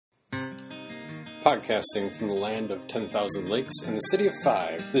Podcasting from the land of 10,000 lakes and the city of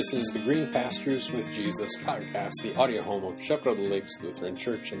 5, this is the Green Pastures with Jesus podcast, the audio home of Shepherd of the Lakes Lutheran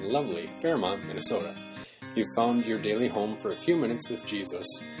Church in lovely Fairmont, Minnesota. You've found your daily home for a few minutes with Jesus,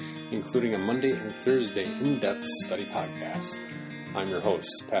 including a Monday and Thursday in-depth study podcast. I'm your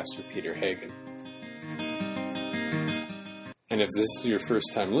host, Pastor Peter Hagen. And if this is your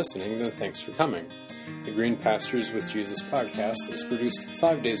first time listening, then thanks for coming. The Green Pastures with Jesus podcast is produced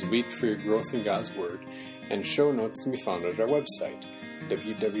 5 days a week for your growth in God's Word, and show notes can be found at our website,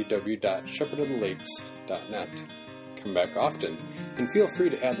 www.shepherdoftheLakes.net. Come back often, and feel free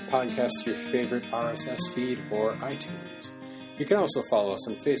to add the podcast to your favorite RSS feed or iTunes. You can also follow us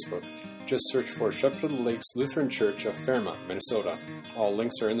on Facebook. Just search for Shepherd of the Lakes Lutheran Church of Fairmont, Minnesota. All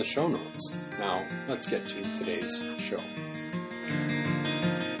links are in the show notes. Now, let's get to today's show.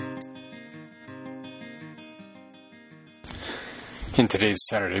 In today's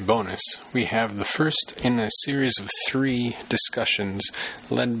Saturday bonus, we have the first in a series of 3 discussions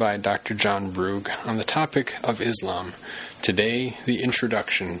led by Dr. John Brugge on the topic of Islam. Today, the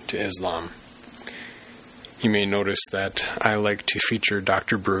introduction to Islam. You may notice that I like to feature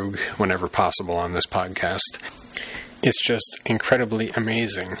Dr. Brugge whenever possible on this podcast. It's just incredibly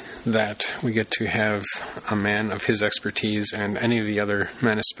amazing that we get to have a man of his expertise and any of the other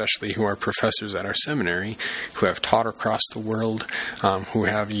men, especially who are professors at our seminary, who have taught across the world, who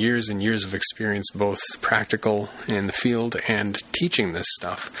have years and years of experience, both practical in the field and teaching this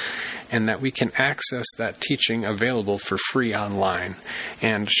stuff, and that we can access that teaching available for free online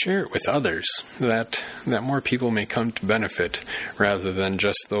and share it with others, that more people may come to benefit rather than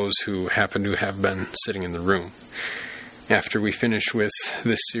just those who happen to have been sitting in the room. After we finish with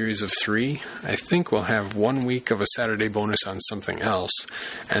this series of 3, I think we'll have 1 week of a Saturday bonus on something else,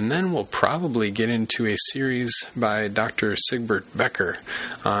 and then we'll probably get into a series by Dr. Sigbert Becker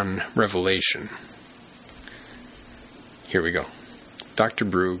on Revelation. Here we go. Dr.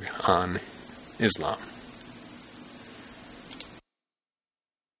 Brugge on Islam.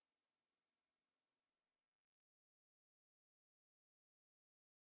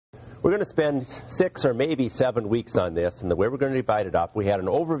 We're going to spend 6 or maybe 7 weeks on this, and the way we're going to divide it up, we had an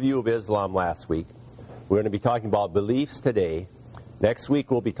overview of Islam last week. We're going to be talking about beliefs today. Next week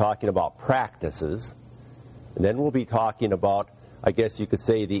we'll be talking about practices. And then we'll be talking about, I guess you could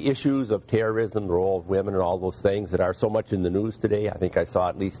say, the issues of terrorism, the role of women, and all those things that are so much in the news today. I think I saw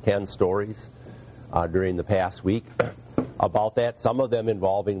at least 10 stories during the past week about that, some of them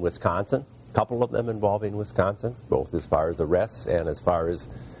involving Wisconsin, a couple of them involving Wisconsin, both as far as arrests and as far as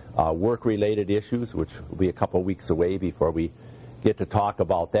work-related issues, which will be a couple weeks away before we get to talk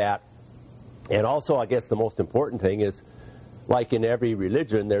about that. And also, I guess the most important thing is, like in every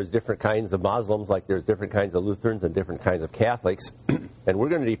religion, there's different kinds of Muslims, like there's different kinds of Lutherans and different kinds of Catholics. And we're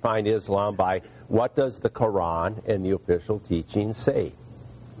going to define Islam by what does the Quran and the official teachings say.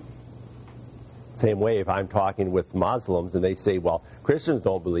 Same way, if I'm talking with Muslims and they say, well, Christians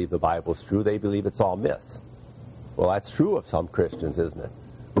don't believe the Bible's true, they believe it's all myths. Well, that's true of some Christians, isn't it?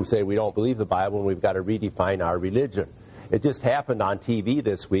 Who say we don't believe the Bible and we've got to redefine our religion. It just happened on TV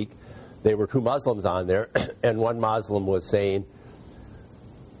this week. There were 2 Muslims on there, and one Muslim was saying,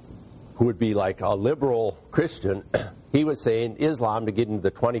 who would be like a liberal Christian, he was saying Islam, to get into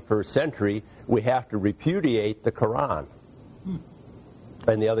the 21st century, we have to repudiate the Quran.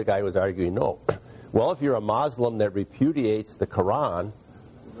 And the other guy was arguing, no. Well, if you're a Muslim that repudiates the Quran,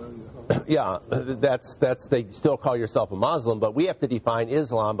 yeah, that's they still call yourself a Muslim, but we have to define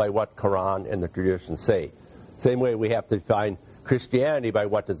Islam by what Quran and the traditions say. Same way we have to define Christianity by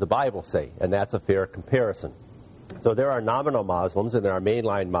what does the Bible say, and that's a fair comparison. So there are nominal Muslims and there are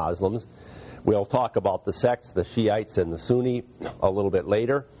mainline Muslims. We'll talk about the sects, the Shiites and the Sunni, a little bit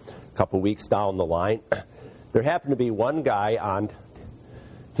later, a couple weeks down the line. There happened to be one guy on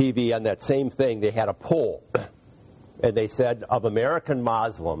TV on that same thing. They had a poll, and they said of American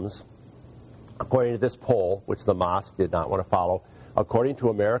Muslims, according to this poll, which the mosque did not want to follow, according to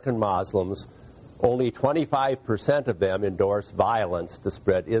American Muslims, only 25% of them endorse violence to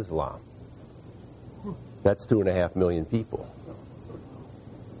spread Islam. That's 2.5 million people.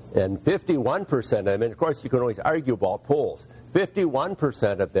 And 51% of them, and of course you can always argue about polls,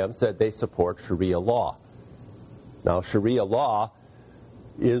 51% of them said they support Sharia law. Now, Sharia law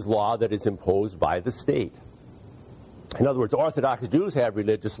is law that is imposed by the state. In other words, Orthodox Jews have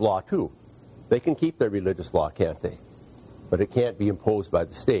religious law too. They can keep their religious law, can't they? But it can't be imposed by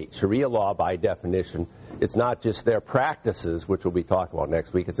the state. Sharia law, by definition, it's not just their practices, which we'll be talking about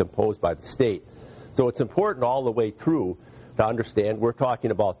next week, it's imposed by the state. So it's important all the way through to understand we're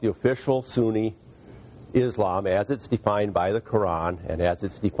talking about the official Sunni Islam as it's defined by the Quran and as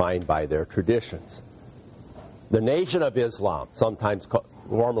it's defined by their traditions. The Nation of Islam, sometimes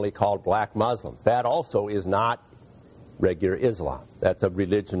normally called black Muslims, that also is not regular Islam. That's a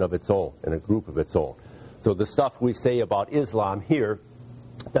religion of its own and a group of its own. So the stuff we say about Islam here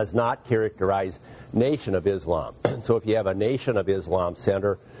does not characterize Nation of Islam. So if you have a Nation of Islam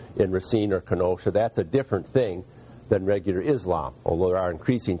center in Racine or Kenosha, that's a different thing than regular Islam, although there are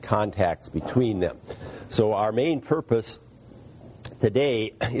increasing contacts between them. So our main purpose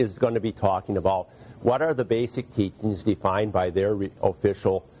today is going to be talking about what are the basic teachings defined by their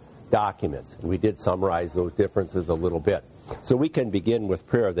official documents. And we did summarize those differences a little bit. So we can begin with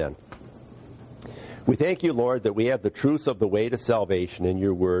prayer then. We thank you, Lord, that we have the truths of the way to salvation in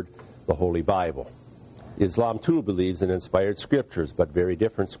your word, the Holy Bible. Islam, too, believes in inspired scriptures, but very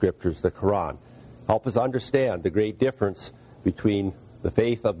different scriptures, the Quran. Help us understand the great difference between the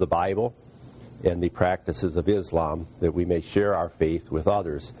faith of the Bible and the practices of Islam, that we may share our faith with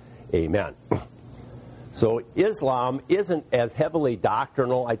others. Amen. So Islam isn't as heavily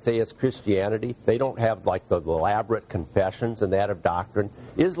doctrinal, I'd say, as Christianity. They don't have like the elaborate confessions and that of doctrine.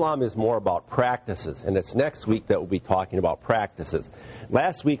 Islam is more about practices, and it's next week that we'll be talking about practices.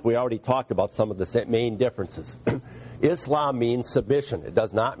 Last week we already talked about some of the main differences. Islam means submission. It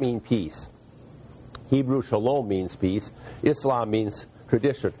does not mean peace. Hebrew shalom means peace. Islam means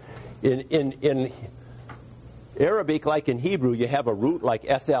tradition. In Arabic, like in Hebrew, you have a root like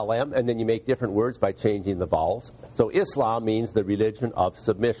SLM, and then you make different words by changing the vowels. So Islam means the religion of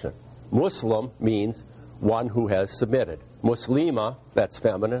submission. Muslim means one who has submitted. Muslima, that's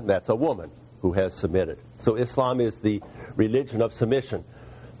feminine, that's a woman who has submitted. So Islam is the religion of submission.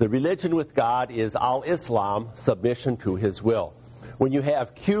 The religion with God is al-Islam, submission to his will. When you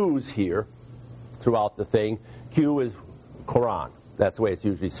have Q's here throughout the thing, Q is Quran. That's the way it's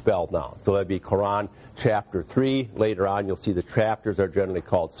usually spelled now. So that'd be Quran chapter 3. Later on, you'll see the chapters are generally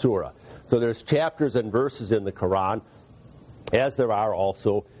called surah. So there's chapters and verses in the Quran, as there are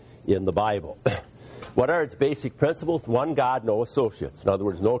also in the Bible. What are its basic principles? One God, no associates. In other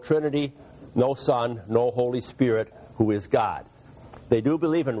words, no Trinity, no Son, no Holy Spirit, who is God. They do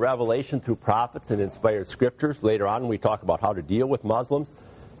believe in revelation through prophets and inspired scriptures. Later on, when we talk about how to deal with Muslims,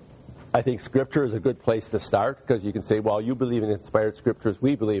 I think Scripture is a good place to start, because you can say, well, you believe in inspired Scriptures,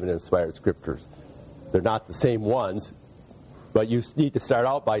 we believe in inspired Scriptures. They're not the same ones, but you need to start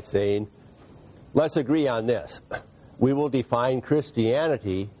out by saying, let's agree on this. We will define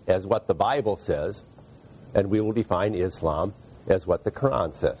Christianity as what the Bible says, and we will define Islam as what the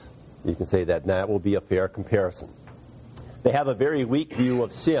Quran says. You can say that, and that will be a fair comparison. They have a very weak view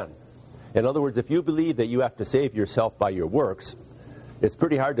of sin. In other words, if you believe that you have to save yourself by your works, it's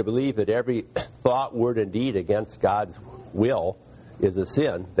pretty hard to believe that every thought, word, and deed against God's will is a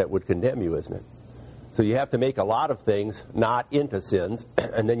sin that would condemn you, isn't it? So you have to make a lot of things not into sins,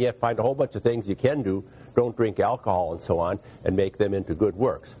 and then you have to find a whole bunch of things you can do, don't drink alcohol and so on, and make them into good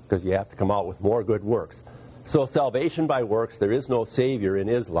works, because you have to come out with more good works. So salvation by works, there is no Savior in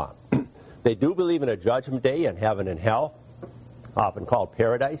Islam. They do believe in a judgment day and heaven and hell, often called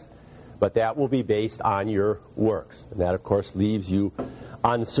paradise, but that will be based on your works. And that, of course, leaves you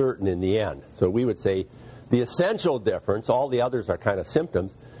uncertain in the end. So we would say the essential difference, all the others are kind of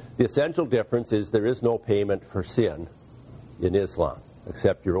symptoms, the essential difference is there is no payment for sin in Islam,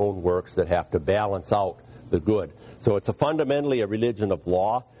 except your own works that have to balance out the good. So it's fundamentally a religion of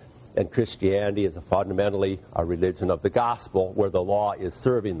law, and Christianity is fundamentally a religion of the gospel, where the law is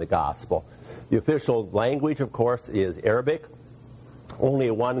serving the gospel. The official language, of course, is Arabic,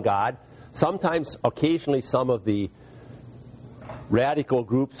 only one God. Sometimes, occasionally, some of the radical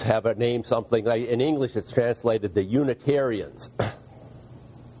groups have a name, something like, in English it's translated the Unitarians.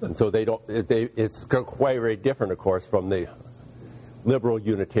 And so it's quite very different, of course, from the liberal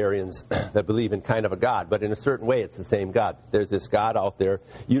Unitarians that believe in kind of a God. But in a certain way, it's the same God. There's this God out there,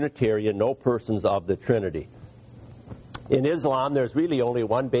 Unitarian, no persons of the Trinity. In Islam, there's really only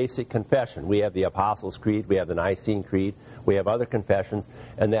one basic confession. We have the Apostles' Creed, we have the Nicene Creed, we have other confessions,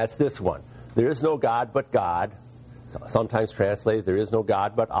 and that's this one. There is no God but God. Sometimes translated, there is no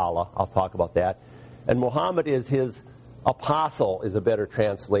God but Allah. I'll talk about that. And Muhammad is his apostle, is a better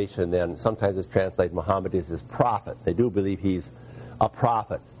translation than, sometimes it's translated Muhammad is his prophet. They do believe he's a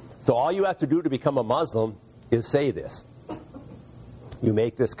prophet. So all you have to do to become a Muslim is say this. You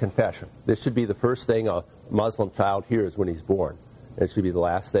make this confession. This should be the first thing a Muslim child hears when he's born. It should be the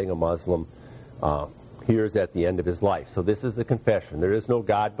last thing a Muslim hears at the end of his life. So this is the confession. There is no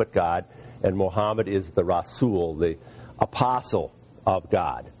God but God, and Muhammad is the Rasul, the apostle of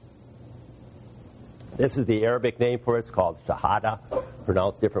God. This is the Arabic name for it. It's called Shahada,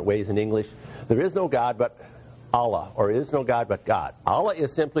 pronounced different ways in English. There is no God but Allah, or is no God but God. Allah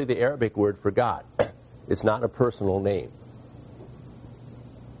is simply the Arabic word for God. It's not a personal name.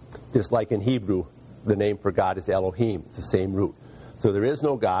 Just like in Hebrew, the name for God is Elohim. It's the same root. So there is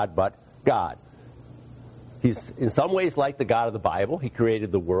no God but God. He's in some ways like the God of the Bible. He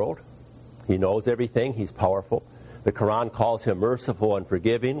created the world. He knows everything. He's powerful. The Quran calls him merciful and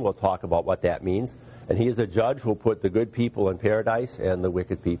forgiving. We'll talk about what that means. And he is a judge who will put the good people in paradise and the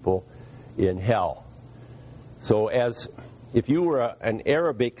wicked people in hell. So if you were an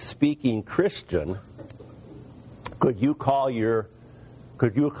Arabic-speaking Christian, could you call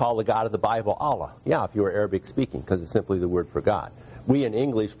the God of the Bible Allah? Yeah, if you were Arabic-speaking, because it's simply the word for God. We in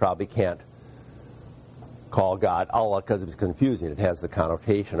English probably can't call God Allah because it's confusing. It has the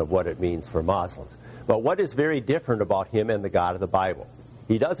connotation of what it means for Muslims. But what is very different about him and the God of the Bible?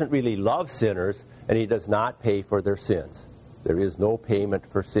 He doesn't really love sinners, and he does not pay for their sins. There is no payment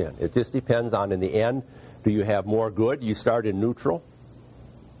for sin. It just depends on, in the end, do you have more good? You start in neutral.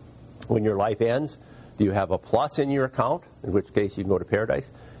 When your life ends, do you have a plus in your account, in which case you can go to paradise?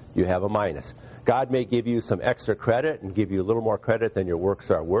 You have a minus. God may give you some extra credit and give you a little more credit than your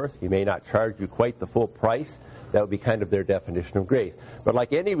works are worth. He may not charge you quite the full price. That would be kind of their definition of grace. But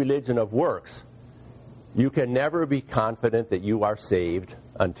like any religion of works, you can never be confident that you are saved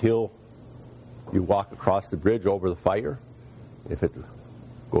until you walk across the bridge over the fire. If it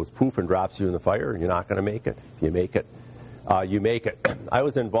goes poof and drops you in the fire, you're not going to make it. If you make it, you make it. I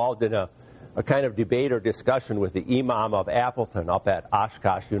was involved in a kind of debate or discussion with the Imam of Appleton up at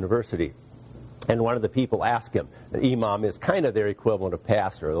Oshkosh University. And one of the people asked him, the Imam is kind of their equivalent of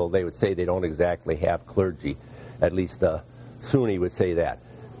pastor, although they would say they don't exactly have clergy. At least the Sunni would say that.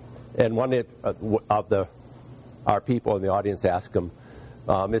 And one of our people in the audience asked him,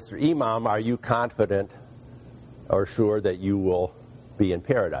 Mr. Imam, are you confident or sure that you will be in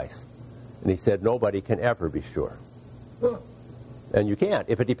paradise? And he said, nobody can ever be sure. And you can't.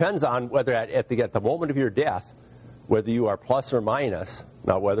 If it depends on whether at the moment of your death, whether you are plus or minus,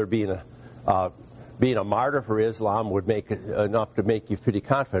 now whether being a martyr for Islam would make enough to make you pretty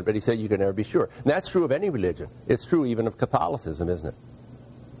confident, but he said you can never be sure. And that's true of any religion. It's true even of Catholicism, isn't it?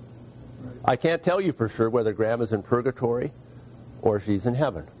 I can't tell you for sure whether Grandma's in purgatory or she's in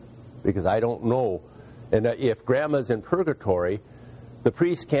heaven, because I don't know. And if Grandma's in purgatory, the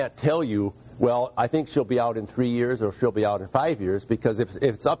priest can't tell you, well, I think she'll be out in 3 years or she'll be out in 5 years, because if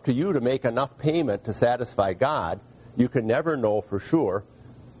it's up to you to make enough payment to satisfy God, you can never know for sure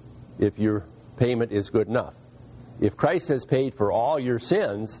if your payment is good enough. If Christ has paid for all your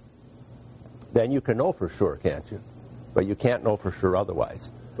sins, then you can know for sure, can't you? But you can't know for sure otherwise.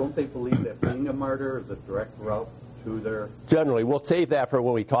 Don't they believe that being a martyr is a direct route to their... Generally, we'll save that for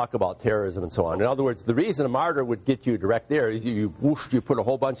when we talk about terrorism and so on. In other words, the reason a martyr would get you direct there is you put a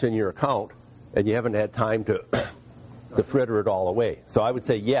whole bunch in your account and you haven't had time to fritter it all away. So I would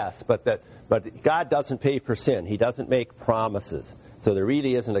say yes, but God doesn't pay for sin. He doesn't make promises. So there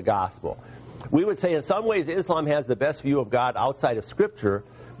really isn't a gospel. We would say in some ways Islam has the best view of God outside of Scripture,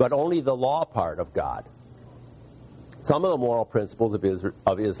 but only the law part of God. Some of the moral principles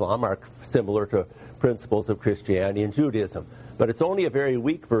of Islam are similar to principles of Christianity and Judaism, but it's only a very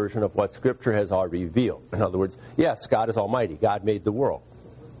weak version of what Scripture has already revealed. In other words, yes, God is almighty. God made the world.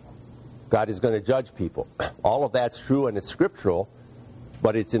 God is going to judge people. All of that's true and it's scriptural,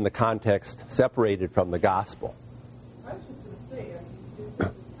 but it's in the context separated from the gospel. I was just going to say, it's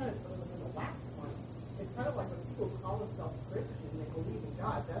kind of the last one. It's kind of like when people call themselves Christian, they believe in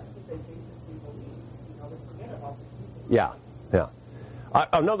God. That's what they basically believe. They forget about the people. Yeah.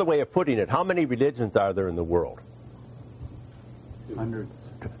 Another way of putting it, how many religions are there in the world? Hundreds.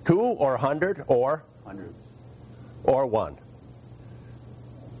 2 or 100 or? Hundreds. Or 1.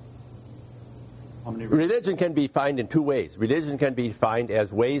 How many? Religion can be defined in 2 ways. Religion can be defined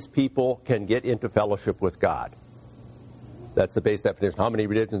as ways people can get into fellowship with God. That's the base definition. How many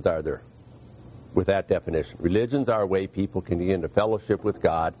religions are there with that definition? Religions are a way people can get into fellowship with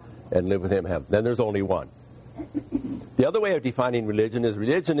God and live with Him in heaven. Then there's only 1. The other way of defining religion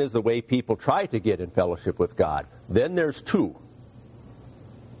is the way people try to get in fellowship with God. Then there's 2.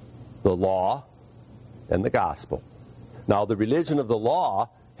 The law and the gospel. Now, the religion of the law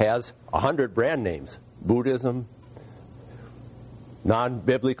has 100 brand names. Buddhism,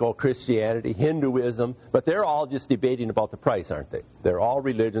 non-biblical Christianity, Hinduism, but they're all just debating about the price, aren't they? They're all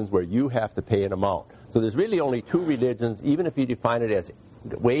religions where you have to pay an amount. So there's really only 2 religions, even if you define it as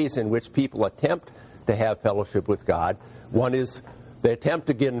ways in which people attempt to have fellowship with God. One is They attempt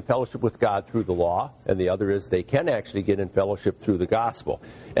to get in fellowship with God through the law, and the other is they can actually get in fellowship through the gospel.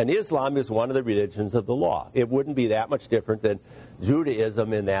 And Islam is one of the religions of the law. It wouldn't be that much different than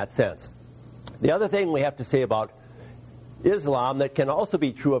Judaism in that sense. The other thing we have to say about Islam that can also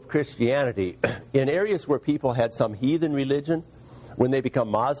be true of Christianity, in areas where people had some heathen religion, when they become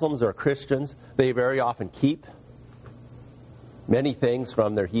Muslims or Christians, they very often keep many things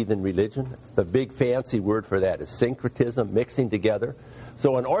from their heathen religion. The big fancy word for that is syncretism, mixing together.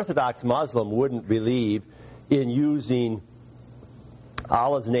 So an Orthodox Muslim wouldn't believe in using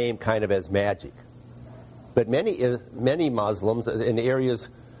Allah's name kind of as magic. But many Muslims in areas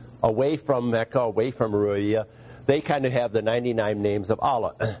away from Mecca, away from Arabia, they kind of have the 99 names of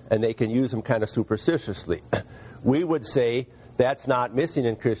Allah, and they can use them kind of superstitiously. We would say that's not missing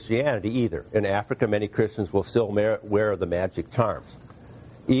in Christianity either. In Africa, many Christians will still wear the magic charms.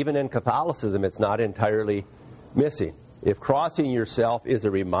 Even in Catholicism, it's not entirely missing. If crossing yourself is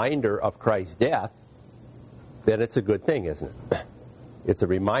a reminder of Christ's death, then it's a good thing, isn't it? It's a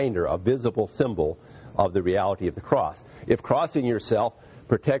reminder, a visible symbol of the reality of the cross. If crossing yourself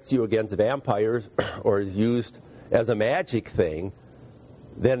protects you against vampires or is used as a magic thing,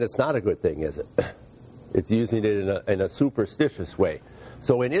 then it's not a good thing, is it? It's using it in a superstitious way.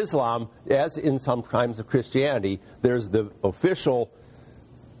 So in Islam, as in some times of Christianity, there's the official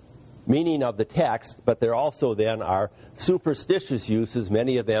meaning of the text, but there also then are superstitious uses,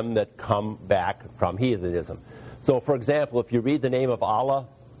 many of them that come back from heathenism. So for example, if you read the name of Allah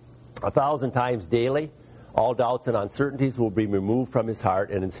 1,000 times daily, all doubts and uncertainties will be removed from his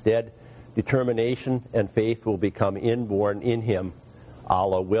heart, and instead determination and faith will become inborn in him,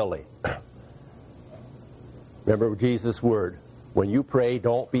 Allah willing. Remember Jesus' word, when you pray,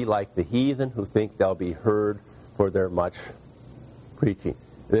 don't be like the heathen who think they'll be heard for their much preaching.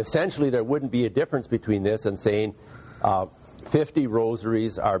 And essentially, there wouldn't be a difference between this and saying 50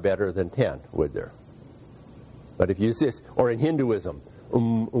 rosaries are better than 10, would there? But if you say, or in Hinduism,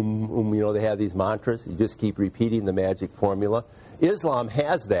 they have these mantras, you just keep repeating the magic formula. Islam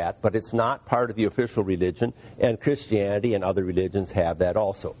has that, but it's not part of the official religion, and Christianity and other religions have that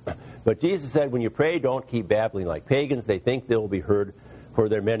also. But Jesus said, when you pray, don't keep babbling like pagans. They think they will be heard for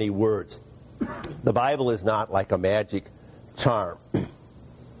their many words. The Bible is not like a magic charm.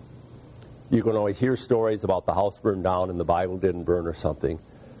 You can always hear stories about the house burned down and the Bible didn't burn or something.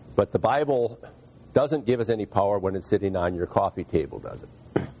 But the Bible doesn't give us any power when it's sitting on your coffee table, does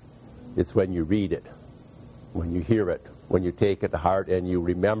it? It's when you read it, when you hear it, when you take it to heart and you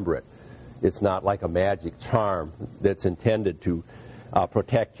remember it. It's not like a magic charm that's intended to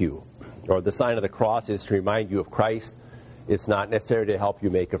protect you. Or the sign of the cross is to remind you of Christ. It's not necessary to help you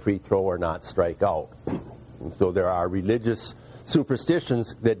make a free throw or not strike out. And so there are religious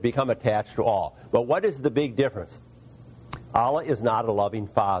superstitions that become attached to all. But what is the big difference? Allah is not a loving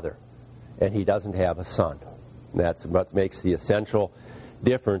father, and he doesn't have a son. And that's what makes the essential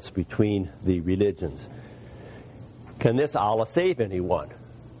difference between the religions. Can this Allah save anyone?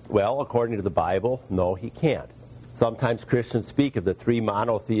 Well, according to the Bible, no, he can't. Sometimes Christians speak of the three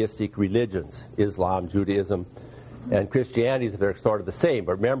monotheistic religions, Islam, Judaism, and Christianity, they're sort of the same.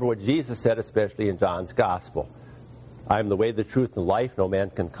 But remember what Jesus said, especially in John's Gospel. I am the way, the truth, and the life. No man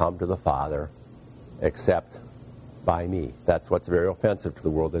can come to the Father except by me. That's what's very offensive to the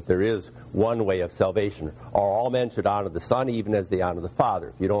world, that there is one way of salvation. Or all men should honor the Son even as they honor the Father.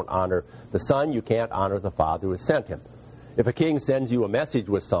 If you don't honor the Son, you can't honor the Father who has sent him. If a king sends you a message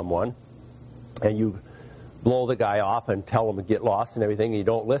with someone, and you blow the guy off and tell him to get lost and everything, and you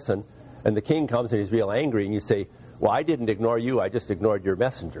don't listen, and the king comes and he's real angry, and you say, well, I didn't ignore you, I just ignored your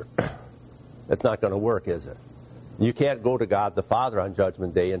messenger. That's not going to work, is it? You can't go to God the Father on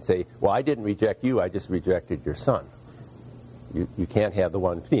Judgment Day and say, well, I didn't reject you, I just rejected your Son. You can't have the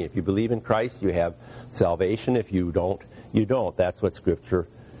one thing. If you believe in Christ, you have salvation. If you don't, you don't. That's what Scripture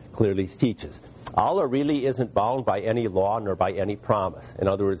clearly teaches. Allah really isn't bound by any law nor by any promise. In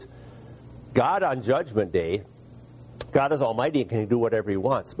other words, God on Judgment Day, God is almighty and can do whatever he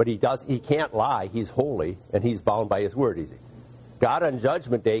wants, but he can't lie. He's holy, and he's bound by his word, is he? God on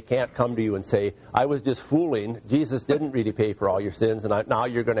Judgment Day can't come to you and say, I was just fooling. Jesus didn't really pay for all your sins, and now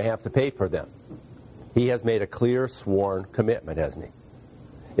you're going to have to pay for them. He has made a clear, sworn commitment, hasn't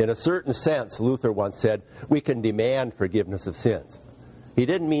he? In a certain sense, Luther once said, we can demand forgiveness of sins. He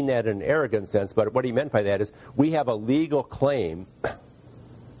didn't mean that in an arrogant sense, but what he meant by that is we have a legal claim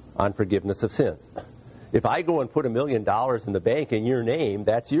on forgiveness of sins. If I go and put $1 million in the bank in your name,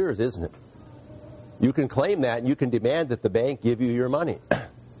 that's yours, isn't it? You can claim that, and you can demand that the bank give you your money.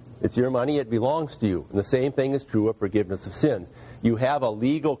 It's your money, it belongs to you. And the same thing is true of forgiveness of sins. You have a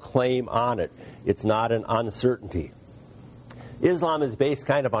legal claim on it. It's not an uncertainty. Islam is based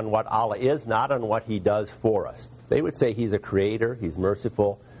kind of on what Allah is, not on what He does for us. They would say He's a creator, He's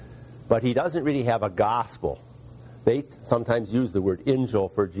merciful, but He doesn't really have a gospel. They sometimes use the word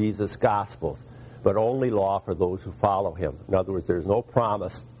Injil for Jesus' Gospels, but only law for those who follow Him. In other words, there's no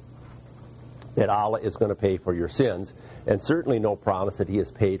promise that Allah is going to pay for your sins, and certainly no promise that He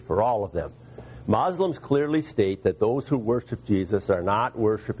has paid for all of them. Muslims clearly state that those who worship Jesus are not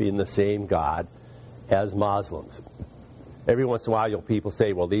worshiping the same God as Muslims. Every once in a while, people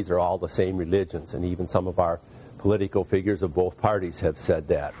say, well, these are all the same religions, and even some of our political figures of both parties have said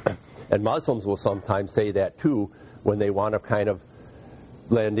that. And Muslims will sometimes say that, too, when they want to kind of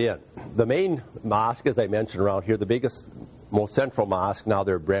blend in. The main mosque, as I mentioned around here, the biggest, most central mosque, now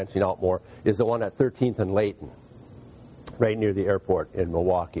they're branching out more, is the one at 13th and Layton, right near the airport in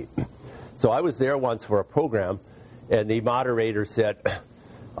Milwaukee. So I was there once for a program, and the moderator said,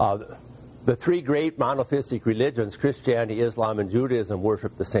 the three great monotheistic religions, Christianity, Islam, and Judaism,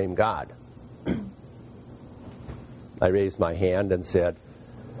 worship the same God. I raised my hand and said,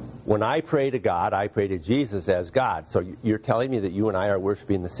 when I pray to God, I pray to Jesus as God. So you're telling me that you and I are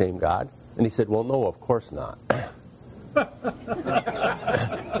worshiping the same God? And he said, well, no, of course not.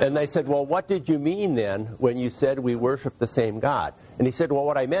 And I said, well, what did you mean then when you said we worship the same God? And he said, well,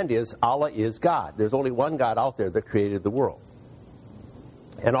 what I meant is Allah is God. There's only one God out there that created the world.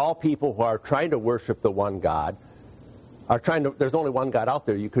 And all people who are trying to worship the one God there's only one God out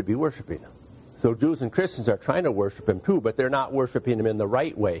there you could be worshiping. So Jews and Christians are trying to worship Him too, but they're not worshiping Him in the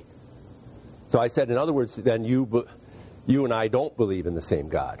right way. So I said, in other words, then you and I don't believe in the same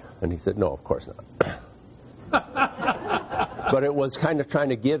God. And he said, no, of course not. But it was kind of trying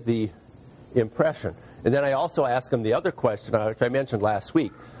to give the impression. And then I also asked him the other question, which I mentioned last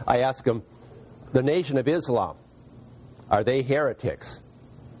week. I asked him, the Nation of Islam, are they heretics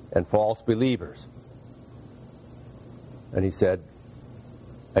and false believers? And he said,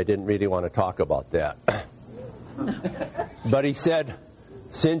 I didn't really want to talk about that. But he said,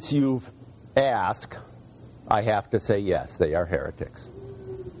 since you've asked, I have to say yes, they are heretics.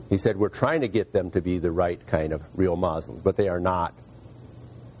 He said, we're trying to get them to be the right kind of real Muslims, but they are not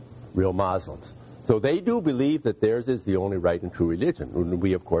real Muslims. So they do believe that theirs is the only right and true religion. And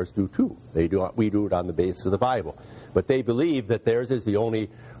we, of course, do too. We do it on the basis of the Bible. But they believe that theirs is the only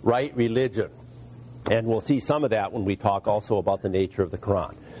right religion. And we'll see some of that when we talk also about the nature of the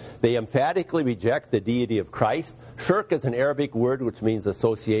Quran. They emphatically reject the deity of Christ. Shirk is an Arabic word which means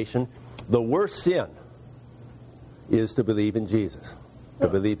association. The worst sin is to believe in Jesus, to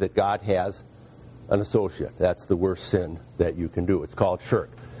believe that God has an associate. That's the worst sin that you can do. It's called shirk.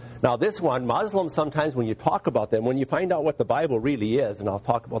 Now this one, Muslims sometimes when you talk about them, when you find out what the Bible really is, and I'll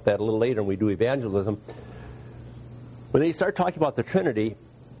talk about that a little later when we do evangelism, when they start talking about the Trinity,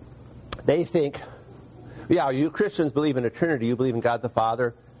 they think, yeah, you Christians believe in a Trinity. You believe in God the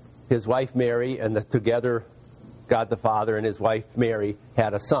Father, His wife Mary, and together God the Father and His wife Mary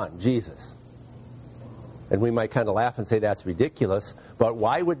had a son, Jesus. And we might kind of laugh and say that's ridiculous, but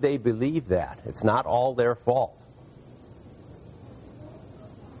why would they believe that? It's not all their fault.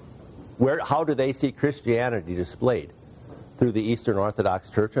 How do they see Christianity displayed? Through the Eastern Orthodox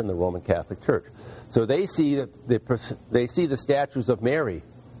Church and the Roman Catholic Church. So they see the statues of Mary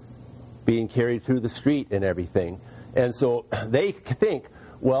being carried through the street and everything. And so they think,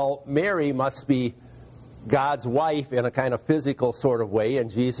 well, Mary must be God's wife in a kind of physical sort of way,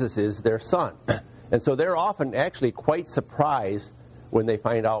 and Jesus is their son. And so they're often actually quite surprised when they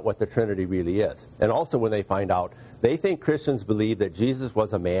find out what the Trinity really is. And also when they find out, they think Christians believe that Jesus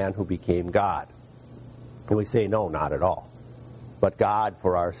was a man who became God. And we say, no, not at all. But God,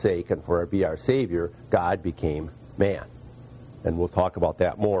 for our sake and for be our Savior, God became man. And we'll talk about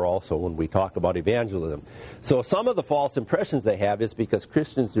that more also when we talk about evangelism. So some of the false impressions they have is because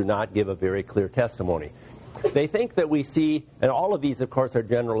Christians do not give a very clear testimony. They think that we see, and all of these, of course, are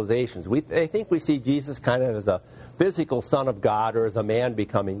generalizations. They think we see Jesus kind of as a physical son of God or as a man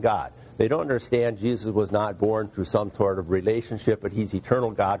becoming God. They don't understand Jesus was not born through some sort of relationship, but He's eternal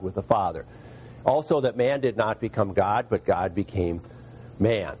God with the Father. Also that man did not become God, but God became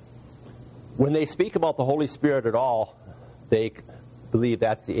man. When they speak about the Holy Spirit at all, they believe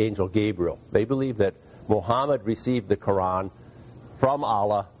that's the angel Gabriel. They believe that Muhammad received the Quran from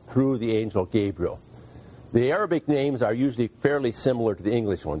Allah through the angel Gabriel. The Arabic names are usually fairly similar to the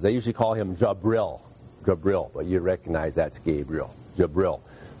English ones. They usually call him Jabril, but you recognize that's Gabriel, Jabril.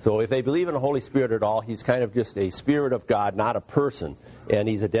 So if they believe in the Holy Spirit at all, he's kind of just a spirit of God, not a person, and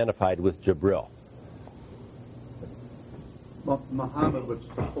he's identified with Jabril. Well, Muhammad was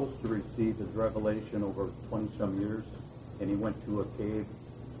supposed to receive his revelation over 20-some years, and he went to a cave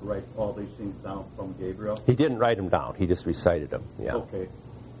write all these things down from Gabriel? He didn't write them down. He just recited them. Yeah. Okay.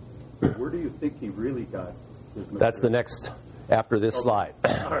 Where do you think he really got his material? That's the next after this slide.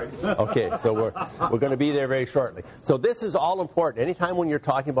 All right. Okay, so we're going to be there very shortly. So this is all important. Anytime when you're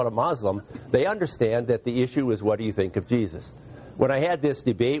talking about a Muslim, they understand that the issue is, what do you think of Jesus? When I had this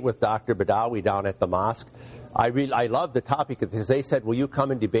debate with Dr. Badawi down at the mosque, I loved the topic because they said, will you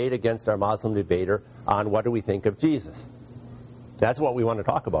come and debate against our Muslim debater on what do we think of Jesus? That's what we want to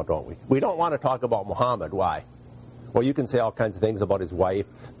talk about, don't we? We don't want to talk about Muhammad. Why? Well, you can say all kinds of things about his wife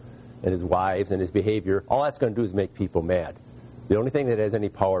and his wives and his behavior. All that's going to do is make people mad. The only thing that has any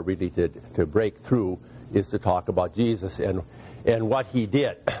power really to break through is to talk about Jesus and what he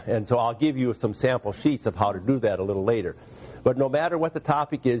did. And so I'll give you some sample sheets of how to do that a little later. But no matter what the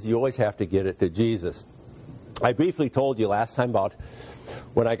topic is, you always have to get it to Jesus. I briefly told you last time about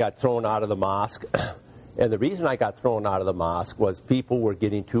when I got thrown out of the mosque. And the reason I got thrown out of the mosque was people were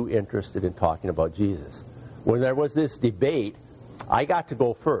getting too interested in talking about Jesus. When there was this debate, I got to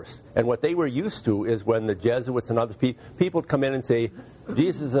go first. And what they were used to is when the Jesuits and other people would come in and say,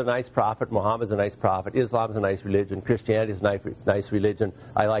 Jesus is a nice prophet, Muhammad's a nice prophet, Islam's a nice religion, Christianity is a nice religion,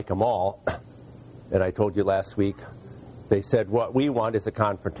 I like them all. And I told you last week, they said, what we want is a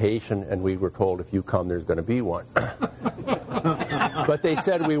confrontation, and we were told if you come, there's going to be one. But they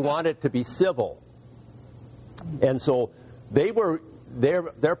said we want it to be civil. And so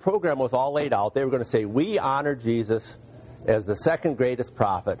their program was all laid out. They were going to say, we honor Jesus as the second greatest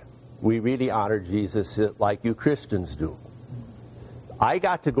prophet. We really honor Jesus like you Christians do. I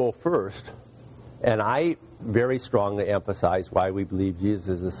got to go first, and I very strongly emphasize why we believe Jesus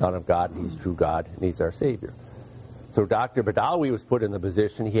is the Son of God, and he's true God, and he's our Savior. So Dr. Badawi was put in the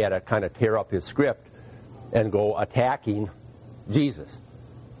position, he had to kind of tear up his script and go attacking Jesus.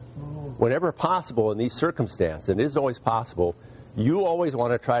 Whenever possible in these circumstances, and it is always possible, you always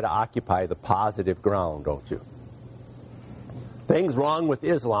want to try to occupy the positive ground, don't you? Things wrong with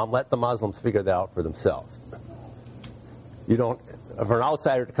Islam, let the Muslims figure that out for themselves. You don't, for an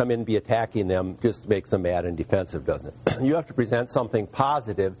outsider to come in and be attacking them just makes them mad and defensive, doesn't it? You have to present something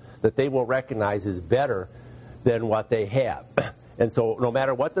positive that they will recognize is better than what they have. And so no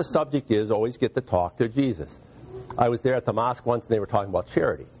matter what the subject is, always get to talk to Jesus. I was there at the mosque once and they were talking about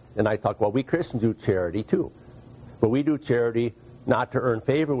charity. And I thought, well, we Christians do charity too. But we do charity not to earn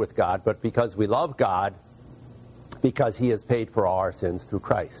favor with God, but because we love God, because he has paid for all our sins through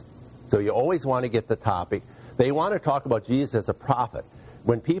Christ. So you always want to get the topic. They want to talk about Jesus as a prophet.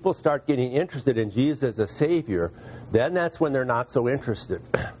 When people start getting interested in Jesus as a Savior, then that's when they're not so interested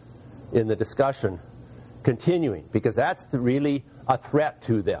in the discussion continuing, because that's really a threat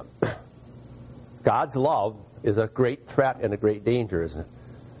to them. God's love is a great threat and a great danger, isn't it?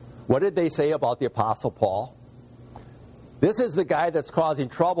 What did they say about the Apostle Paul? This is the guy that's causing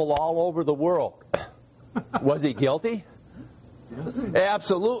trouble all over the world. Was he guilty? Yes.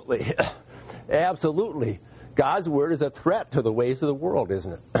 Absolutely. Absolutely. God's word is a threat to the ways of the world,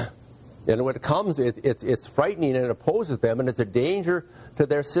 isn't it? And when it comes, it's frightening and it opposes them, and it's a danger to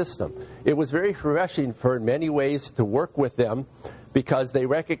their system. It was very refreshing for in many ways to work with them because they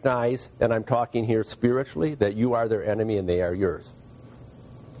recognize, and I'm talking here spiritually, that you are their enemy and they are yours.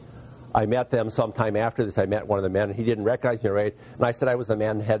 I met them sometime after this. I met one of the men, and he didn't recognize me right. And I said I was the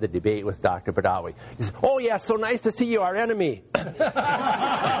man that had the debate with Dr. Badawi. He said, oh, yeah, so nice to see you, our enemy. Our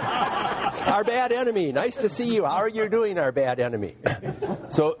bad enemy. Nice to see you. How are you doing, our bad enemy?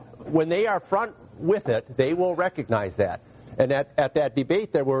 So when they are front with it, they will recognize that. And at that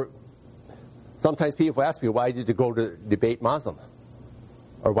debate, there were sometimes people ask me, why did you go to debate Muslims?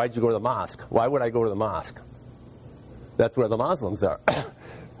 Or why did you go to the mosque? Why would I go to the mosque? That's where the Muslims are.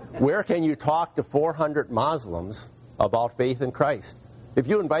 Where can you talk to 400 Muslims about faith in Christ? If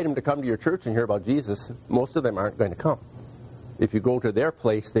you invite them to come to your church and hear about Jesus, most of them aren't going to come. If you go to their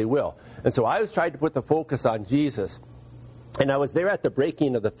place, they will. And so I was trying to put the focus on Jesus. And I was there at the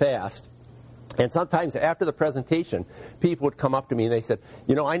breaking of the fast. And sometimes after the presentation, people would come up to me and they said,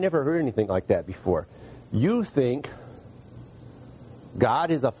 you know, I never heard anything like that before. You think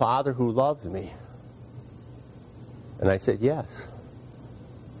God is a father who loves me? And I said, yes.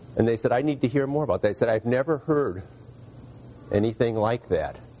 And they said, I need to hear more about that. I said, I've never heard anything like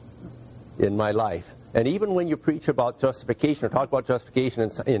that in my life. And even when you preach about justification or talk about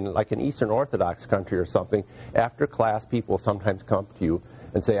justification in like an Eastern Orthodox country or something, after class people sometimes come to you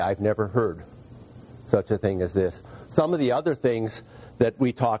and say, I've never heard such a thing as this. Some of the other things that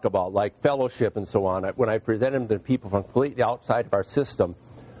we talk about, like fellowship and so on, when I present them to people from completely outside of our system,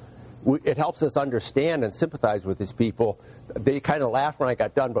 it helps us understand and sympathize with these people. They kind of laughed when I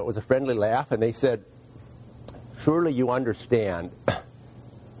got done, but it was a friendly laugh, and they said, surely you understand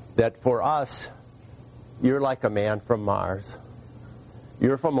that for us, you're like a man from Mars.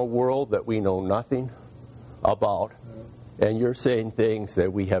 You're from a world that we know nothing about, and you're saying things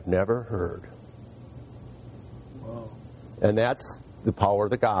that we have never heard. Wow. And that's the power of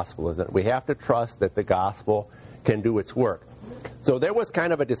the gospel, isn't it? We have to trust that the gospel can do its work. So there was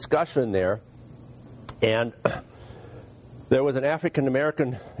kind of a discussion there, and there was an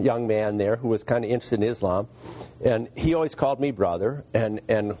African-American young man there who was kind of interested in Islam, and he always called me brother, and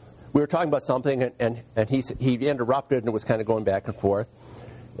we were talking about something, and he interrupted, and it was kind of going back and forth,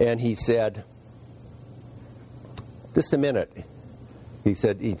 and he said, just a minute, he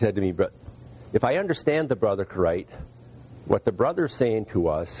said to me, if I understand the brother right, what the brother's saying to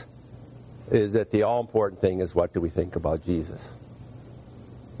us is that the all-important thing is what do we think about Jesus?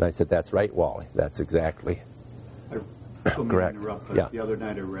 And I said, that's right, Wally, that's exactly correct. Yeah. The other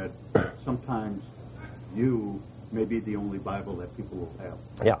night I read, sometimes you may be the only Bible that people will have.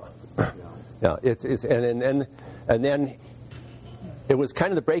 Yeah. It's and then it was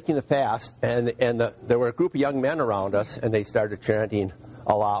kind of the breaking the fast, and there were a group of young men around us, and they started chanting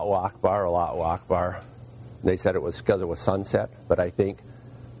Allahu Akbar, Allahu Akbar. And they said it was because it was sunset, but I think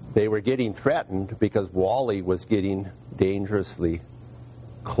they were getting threatened because Wally was getting dangerously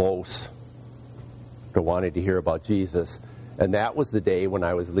close to wanting to hear about Jesus. And that was the day when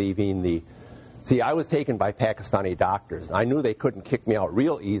I was leaving I was taken by Pakistani doctors. I knew they couldn't kick me out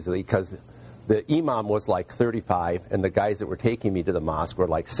real easily because the imam was like 35 and the guys that were taking me to the mosque were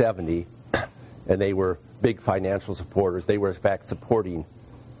like 70, and they were big financial supporters. They were in fact supporting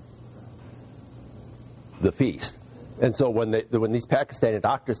the feast. And so when these Pakistani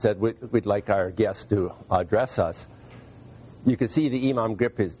doctors said, we'd like our guests to address us, you could see the imam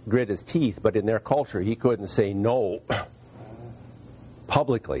grit his teeth, but in their culture he couldn't say no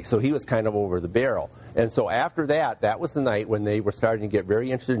publicly. So he was kind of over the barrel. And so after that was the night when they were starting to get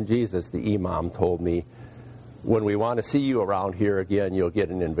very interested in Jesus. The imam told me, when we want to see you around here again, you'll get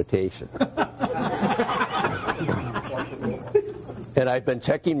an invitation. And I've been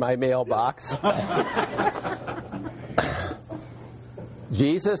checking my mailbox.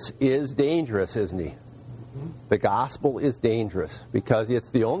 Jesus is dangerous, isn't he? The gospel is dangerous because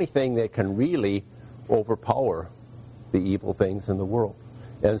it's the only thing that can really overpower the evil things in the world.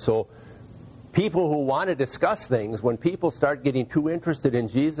 And so people who want to discuss things, when people start getting too interested in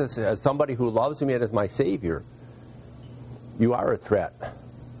Jesus as somebody who loves me and as my Savior, you are a threat.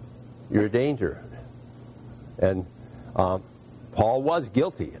 You're a danger. And Paul was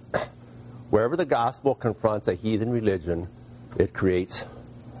guilty. Wherever the gospel confronts a heathen religion, it creates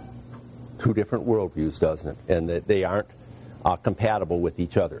two different worldviews, doesn't it? And that they aren't compatible with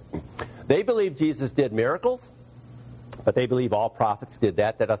each other. They believe Jesus did miracles, but they believe all prophets did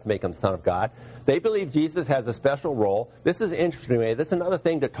that. That doesn't make him the Son of God. They believe Jesus has a special role. This is interesting to me. This is another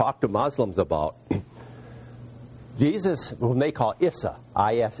thing to talk to Muslims about. Jesus, whom they call Isa,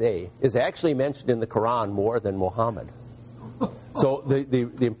 I-S-A, is actually mentioned in the Quran more than Muhammad. So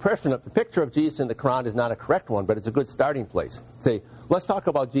the impression of the picture of Jesus in the Quran is not a correct one, but it's a good starting place. Say, let's talk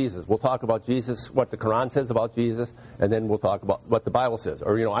about Jesus. We'll talk about Jesus, what the Quran says about Jesus, and then we'll talk about what the Bible says.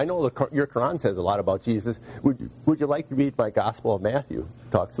 Or, I know your Quran says a lot about Jesus. Would you like to read my Gospel of Matthew?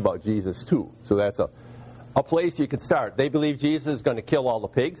 It talks about Jesus too. So that's a place you could start. They believe Jesus is going to kill all the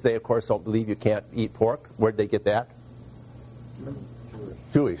pigs. They, of course, don't believe you can't eat pork. Where'd they get that?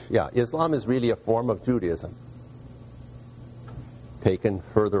 Jewish, yeah. Islam is really a form of Judaism taken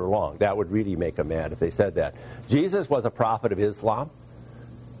further along. That would really make them mad if they said that. Jesus was a prophet of Islam.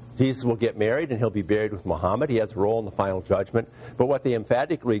 Jesus will get married and he'll be buried with Muhammad. He has a role in the final judgment. But what they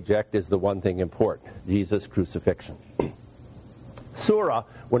emphatically reject is the one thing important, Jesus' crucifixion. Surah,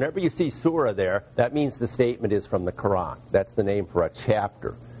 whenever you see surah there, that means the statement is from the Quran. That's the name for a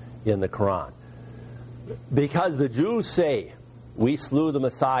chapter in the Quran. Because the Jews say, we slew the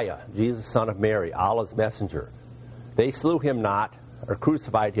Messiah, Jesus, son of Mary, Allah's messenger. They slew him not, or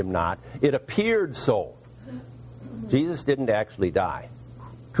crucified him not. It appeared so. Jesus didn't actually die.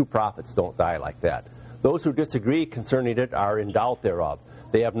 True prophets don't die like that. Those who disagree concerning it are in doubt thereof.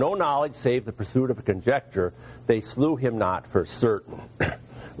 They have no knowledge save the pursuit of a conjecture. They slew him not for certain. A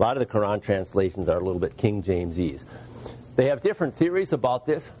lot of the Quran translations are a little bit King Jamesese. They have different theories about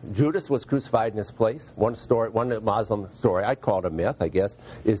this. Judas was crucified in his place. One Muslim story, I'd call it a myth, I guess,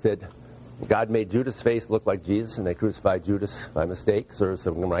 is that God made Judas' face look like Jesus, and they crucified Judas by mistake, serves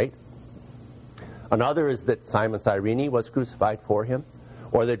them right. Another is that Simon Cyrene was crucified for him,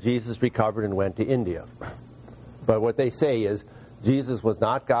 or that Jesus recovered and went to India. But what they say is Jesus was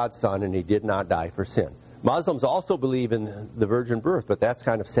not God's son, and he did not die for sin. Muslims also believe in the virgin birth, but that's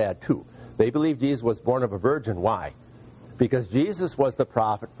kind of sad too. They believe Jesus was born of a virgin. Why? Because Jesus was the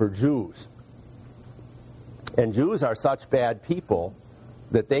prophet for Jews. And Jews are such bad people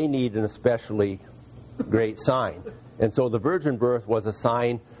that they need an especially great sign. And so the virgin birth was a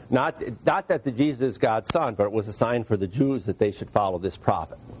sign, not that the Jesus is God's son, but it was a sign for the Jews that they should follow this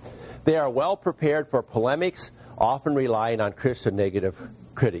prophet. They are well prepared for polemics, often relying on Christian negative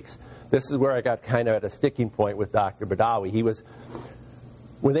critics. This is where I got kind of at a sticking point with Dr. Badawi.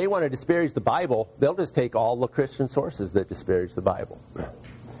 When they want to disparage the Bible, they'll just take all the Christian sources that disparage the Bible.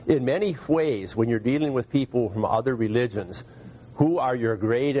 In many ways, when you're dealing with people from other religions, who are your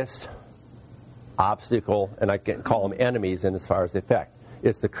greatest obstacle, and I can call them enemies in as far as effect?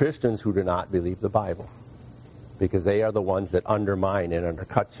 It's the Christians who do not believe the Bible, because they are the ones that undermine and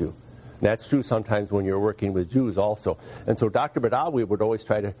undercut you. And that's true sometimes when you're working with Jews also. And so Dr. Badawi would always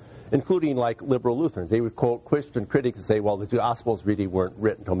try to, including like liberal Lutherans, they would quote Christian critics and say, well, the Gospels really weren't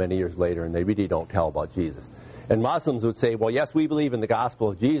written until many years later, and they really don't tell about Jesus. And Muslims would say, well, yes, we believe in the Gospel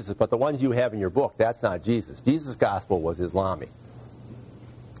of Jesus, but the ones you have in your book, that's not Jesus. Jesus' Gospel was Islamic,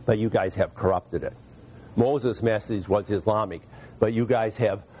 but you guys have corrupted it. Moses' message was Islamic, but you guys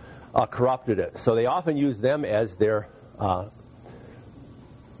have corrupted it. So they often use them as their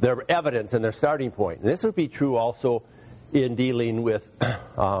evidence and their starting point. And this would be true also in dealing with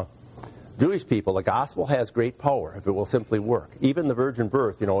Jewish people. The gospel has great power if it will simply work. Even the virgin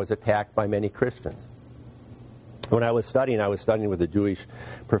birth, is attacked by many Christians. When I was studying with a Jewish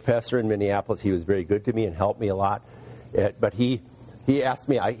professor in Minneapolis. He was very good to me and helped me a lot. But he asked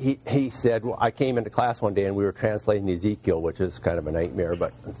me, he said, well, I came into class one day and we were translating Ezekiel, which is kind of a nightmare,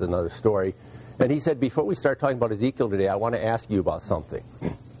 but it's another story. And he said, before we start talking about Ezekiel today, I want to ask you about something.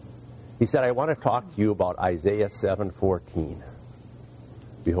 He said, I want to talk to you about Isaiah 7:14.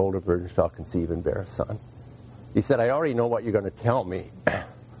 Behold, a virgin shall conceive and bear a son. He said, I already know what you're going to tell me.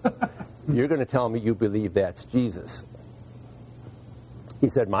 You're going to tell me you believe that's Jesus. He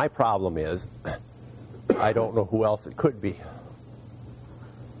said, my problem is, I don't know who else it could be.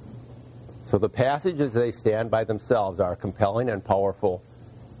 So the passages, they stand by themselves, are compelling and powerful,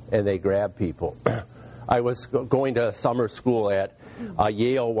 and they grab people. I was going to summer school at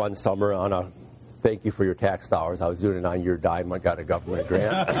Yale one summer on a thank you for your tax dollars. I was doing it on your dime. I got a government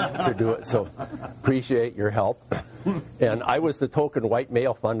grant to do it, so appreciate your help. And I was the token white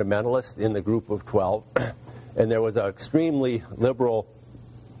male fundamentalist in the group of 12, and there was an extremely liberal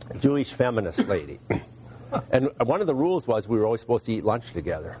Jewish feminist lady. And one of the rules was we were always supposed to eat lunch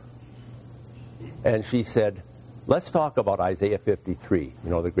together. And she said, let's talk about Isaiah 53,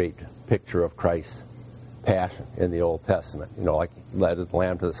 the great picture of Christ's passion in the Old Testament, like led as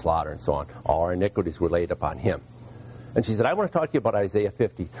lamb to the slaughter and so on. All our iniquities were laid upon him. And she said, I want to talk to you about Isaiah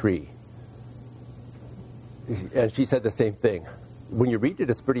 53. And she said the same thing. When you read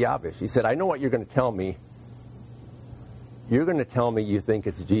it, it's pretty obvious. She said, I know what you're going to tell me. You're going to tell me you think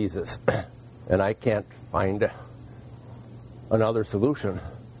it's Jesus, and I can't find another solution.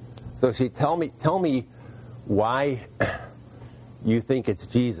 So she tell me why you think it's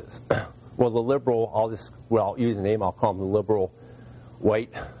Jesus. Well, the liberal, I'll use a name, I'll call him the liberal,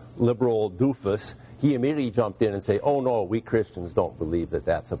 white, liberal doofus. He immediately jumped in and said, oh no, we Christians don't believe that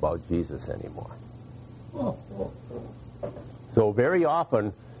that's about Jesus anymore. So very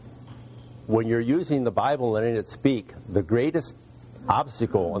often, when you're using the Bible and letting it speak, the greatest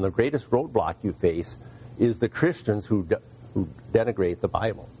obstacle and the greatest roadblock you face is the Christians who denigrate the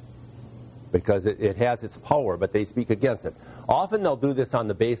Bible. Because it has its power, but they speak against it. Often they'll do this on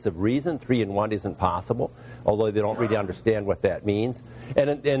the basis of reason. 3 in 1 isn't possible, although they don't really understand what that means.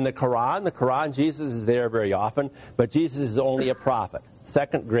 And in the Quran, Jesus is there very often, but Jesus is only a prophet,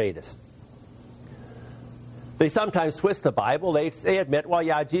 second greatest. They sometimes twist the Bible. They admit, well,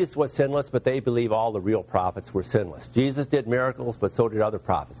 yeah, Jesus was sinless, but they believe all the real prophets were sinless. Jesus did miracles, but so did other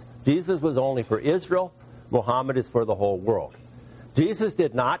prophets. Jesus was only for Israel. Muhammad is for the whole world. Jesus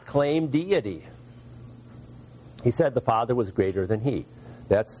did not claim deity. He said the Father was greater than he.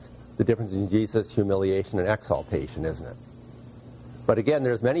 That's the difference in Jesus' humiliation and exaltation, isn't it? But again,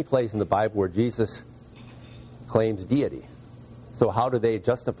 there's many places in the Bible where Jesus claims deity. So how do they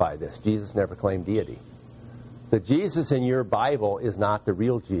justify this? Jesus never claimed deity. The Jesus in your Bible is not the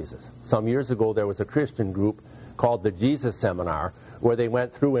real Jesus. Some years ago, there was a Christian group called the Jesus Seminar, where they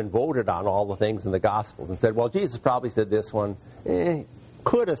went through and voted on all the things in the Gospels and said, well, Jesus probably said this one.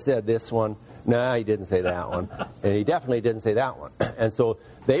 Could have said this one. No, he didn't say that one. And he definitely didn't say that one. And so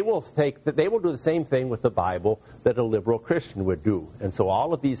they will do the same thing with the Bible that a liberal Christian would do. And so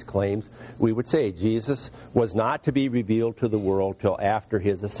all of these claims, we would say Jesus was not to be revealed to the world till after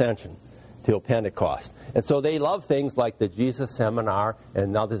his ascension. till Pentecost. And so they love things like the Jesus Seminar,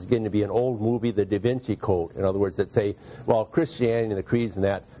 and now this is going to be an old movie, The Da Vinci Code. In other words, that say, well, Christianity and the creeds and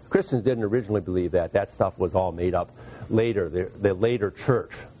that, Christians didn't originally believe that. That stuff was all made up later, the later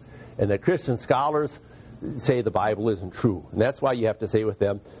church. And the Christian scholars say the Bible isn't true. And that's why you have to say with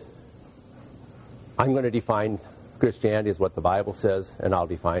them, I'm going to define Christianity as what the Bible says, and I'll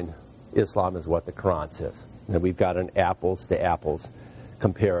define Islam as what the Quran says. And we've got an apples to apples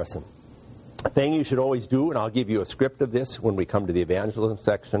comparison. A thing you should always do, and I'll give you a script of this when we come to the evangelism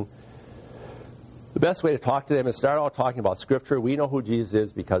section. The best way to talk to them is start out talking about Scripture. We know who Jesus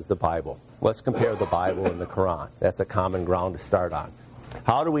is because of the Bible. Let's compare the Bible and the Quran. That's a common ground to start on.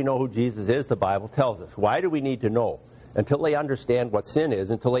 How do we know who Jesus is? The Bible tells us. Why do we need to know? Until they understand what sin is,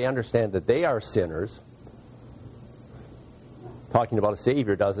 until they understand that they are sinners. Talking about a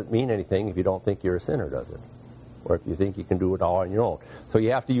Savior doesn't mean anything if you don't think you're a sinner, does it? Or if you think you can do it all on your own. So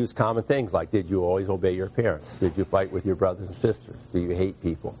you have to use common things like, did you always obey your parents? Did you fight with your brothers and sisters? Do you hate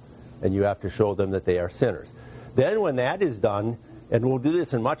people? And you have to show them that they are sinners. Then when that is done, and we'll do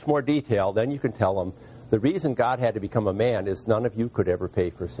this in much more detail, then you can tell them, the reason God had to become a man is none of you could ever pay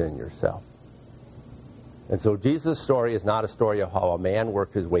for sin yourself. And so Jesus' story is not a story of how a man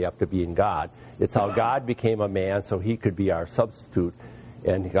worked his way up to being God. It's how God became a man so he could be our substitute,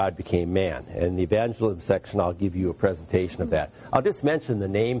 and God became man. And in the evangelism section, I'll give you a presentation of that. I'll just mention the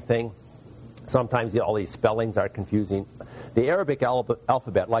name thing. Sometimes all these spellings are confusing. The Arabic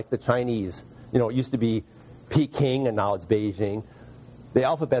alphabet, like the Chinese, it used to be Peking and now it's Beijing. The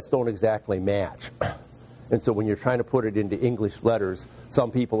alphabets don't exactly match. And so when you're trying to put it into English letters, some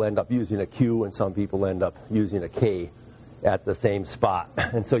people end up using a Q and some people end up using a K at the same spot.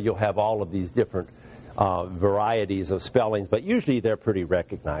 And so you'll have all of these different varieties of spellings, but usually they're pretty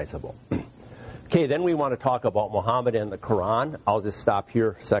recognizable. Okay, then we want to talk about Muhammad and the Quran. I'll just stop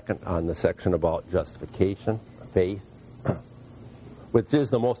here a second on the section about justification, faith, which is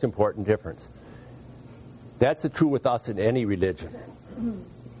the most important difference. That's true with us in any religion.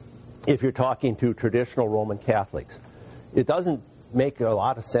 If you're talking to traditional Roman Catholics, it doesn't make a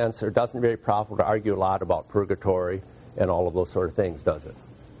lot of sense or doesn't very profitable to argue a lot about purgatory and all of those sort of things, does it?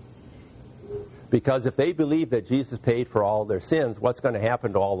 Because if they believe that Jesus paid for all their sins, what's going to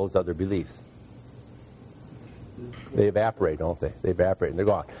happen to all those other beliefs? They evaporate, don't they? They evaporate and they're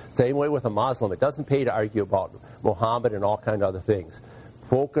gone. Same way with a Muslim. It doesn't pay to argue about Muhammad and all kinds of other things.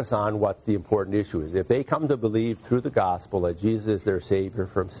 Focus on what the important issue is. If they come to believe through the gospel that Jesus is their Savior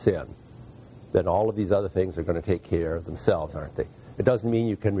from sin, then all of these other things are going to take care of themselves, aren't they? It doesn't mean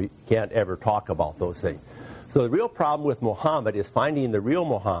you can't ever talk about those things. So the real problem with Muhammad is finding the real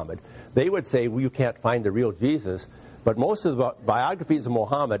Muhammad. They would say, well, you can't find the real Jesus, but most of the biographies of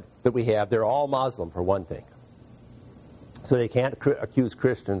Muhammad that we have, they're all Muslim, for one thing. So they can't accuse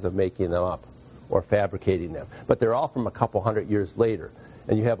Christians of making them up or fabricating them. But they're all from a couple hundred years later.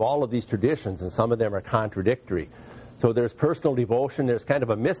 And you have all of these traditions, and some of them are contradictory. So there's personal devotion. There's kind of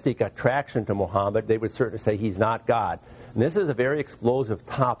a mystic attraction to Muhammad. They would certainly say he's not God. And this is a very explosive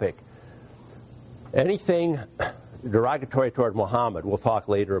topic. Anything derogatory toward Muhammad, we'll talk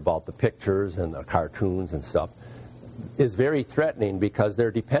later about the pictures and the cartoons and stuff, is very threatening because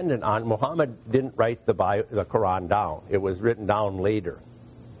they're dependent on, Muhammad didn't write the Quran down. It was written down later,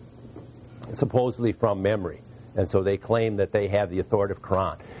 supposedly from memory. And so they claim that they have the authoritative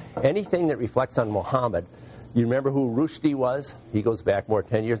Quran. Anything that reflects on Muhammad, you remember who Rushdie was? He goes back more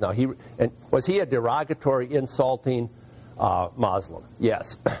than 10 years now. Was he a derogatory, insulting Muslim?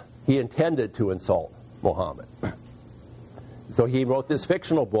 Yes. He intended to insult Muhammad. So he wrote this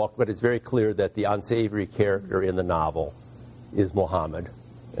fictional book, but it's very clear that the unsavory character in the novel is Muhammad,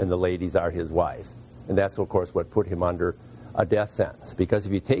 and the ladies are his wives. And that's, of course, what put him under a death sentence. Because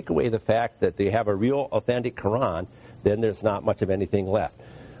if you take away the fact that they have a real, authentic Quran, then there's not much of anything left.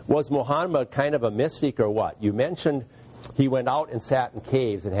 Was Muhammad kind of a mystic or what? You mentioned he went out and sat in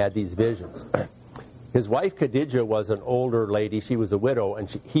caves and had these visions. His wife Khadijah was an older lady. She was a widow, and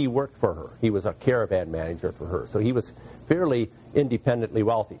he worked for her. He was a caravan manager for her. So he was fairly independently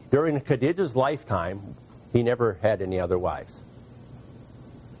wealthy. During Khadijah's lifetime, he never had any other wives.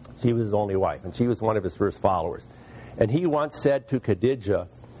 She was his only wife, and she was one of his first followers. And he once said to Khadijah,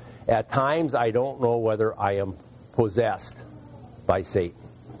 "At times I don't know whether I am possessed by Satan."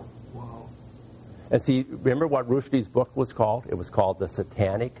 Wow. And see, remember what Rushdie's book was called? It was called The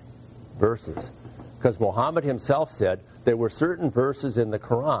Satanic Verses. Because Muhammad himself said there were certain verses in the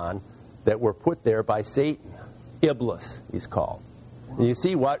Quran that were put there by Satan. Iblis, he's called. And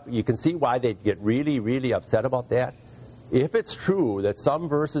you can see why they'd get really, really upset about that. If it's true that some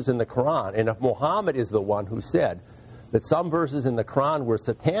verses in the Quran, and if Muhammad is the one who said that some verses in the Quran were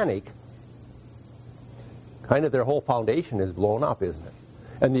satanic, Kind of their whole foundation is blown up, isn't it?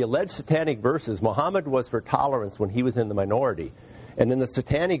 And the alleged satanic verses, Muhammad was for tolerance when he was in the minority. And in the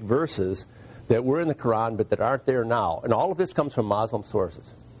satanic verses that were in the Quran but that aren't there now, and all of this comes from Muslim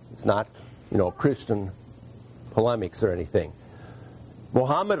sources. It's not, Christian polemics or anything.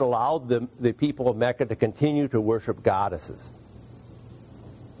 Muhammad allowed the people of Mecca to continue to worship goddesses.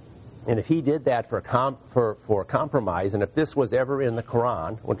 And if he did that for compromise, and if this was ever in the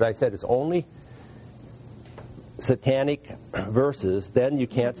Quran, which I said is only satanic verses, then you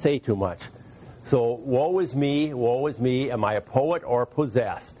can't say too much. So, woe is me, am I a poet or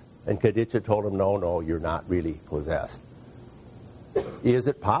possessed? And Khadijah told him, no, you're not really possessed. Is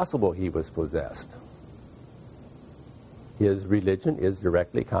it possible he was possessed? His religion is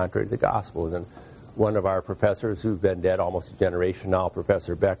directly contrary to the gospel. And one of our professors who's been dead almost a generation now,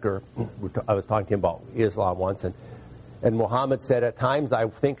 Professor Becker, I was talking to him about Islam once, and Muhammad said, at times I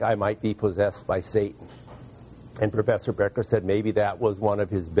think I might be possessed by Satan. And Professor Becker said maybe that was one of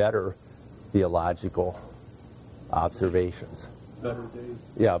his better theological observations. Better days.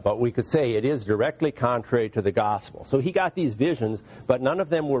 Yeah, but we could say it is directly contrary to the gospel. So he got these visions, but none of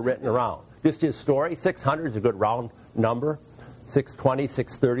them were written around. Just his story, 600 is a good round number. 620,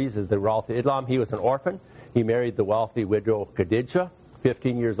 630s is the wealth of Islam. He was an orphan. He married the wealthy widow Khadijah,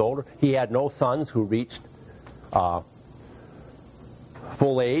 15 years older. He had no sons who reached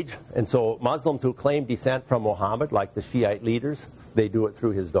full age. And so Muslims who claim descent from Muhammad, like the Shiite leaders, they do it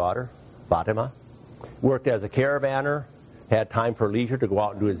through his daughter, Fatima. Worked as a caravaner, had time for leisure to go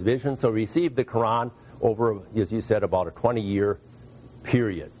out and do his vision. So received the Quran over, as you said, about a 20-year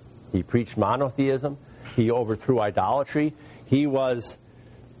period. He preached monotheism. He overthrew idolatry. He was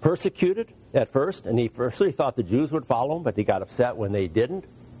persecuted at first, and he firstly thought the Jews would follow him, but he got upset when they didn't.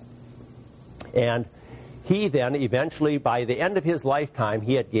 And he then eventually, by the end of his lifetime,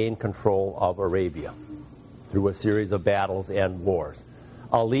 he had gained control of Arabia through a series of battles and wars.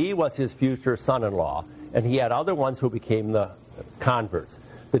 Ali was his future son-in-law, and he had other ones who became the converts.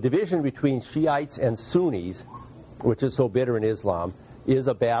 The division between Shiites and Sunnis, which is so bitter in Islam, is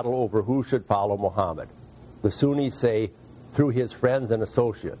a battle over who should follow Muhammad. The Sunnis say through his friends and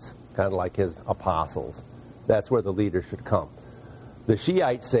associates, kind of like his apostles. That's where the leader should come. The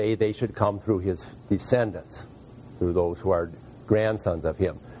Shiites say they should come through his descendants, through those who are grandsons of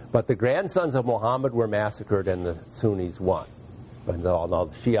him. But the grandsons of Muhammad were massacred and the Sunnis won. But now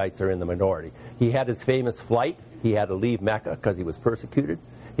the Shiites are in the minority. He had his famous flight. He had to leave Mecca because he was persecuted.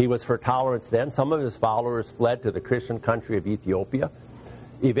 He was for tolerance then. Some of his followers fled to the Christian country of Ethiopia.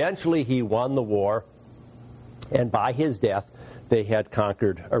 Eventually he won the war, and by his death they had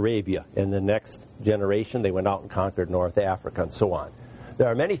conquered Arabia. In the next generation they went out and conquered North Africa and so on. There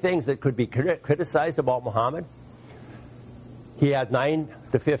are many things that could be criticized about Muhammad. He had 9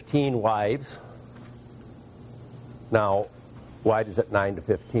 to 15 wives. Now, why does it 9 to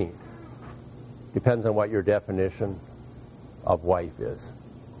 15? Depends on what your definition of wife is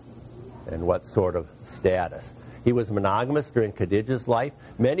and what sort of status. He was monogamous during Khadijah's life.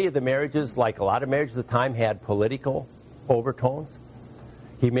 Many of the marriages, like a lot of marriages at the time, had political overtones.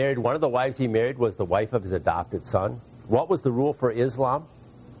 He married, one of the wives he married was the wife of his adopted son. What was the rule for Islam?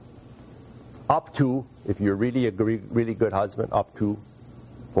 Up to, if you're really a really good husband, up to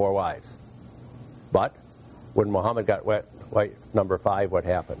 4 wives. But when Muhammad got wife number 5, what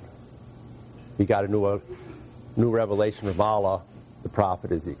happened? He got a new revelation from Allah. The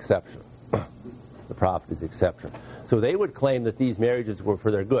prophet is the exception. The prophet is the exception. So they would claim that these marriages were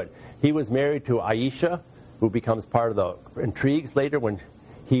for their good. He was married to Aisha, who becomes part of the intrigues later when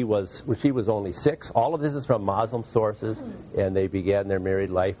she was only 6. All of this is from Muslim sources, and they began their married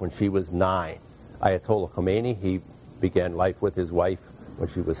life when she was 9. Ayatollah Khomeini, he began life with his wife when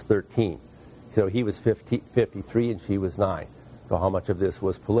she was 13. So he was 53 and she was 9. So how much of this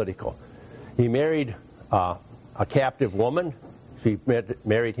was political? He married a captive woman. She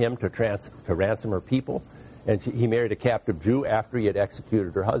married him to ransom her people. And he married a captive Jew after he had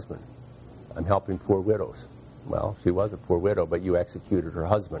executed her husband. I'm helping poor widows. Well, she was a poor widow, but you executed her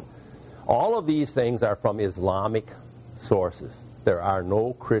husband. All of these things are from Islamic sources. There are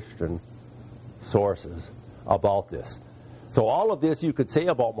no Christian sources about this. So all of this you could say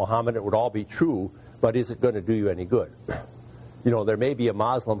about Muhammad, it would all be true, but is it going to do you any good? There may be a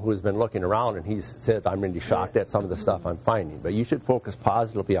Muslim who has been looking around and he's said, I'm really shocked at some of the stuff I'm finding. But you should focus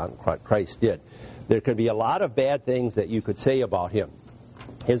positively on what Christ did. There could be a lot of bad things that you could say about him.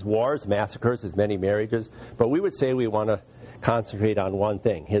 His wars, massacres, his many marriages. But we would say we want to concentrate on one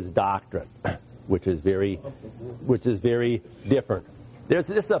thing, his doctrine, which is very different. This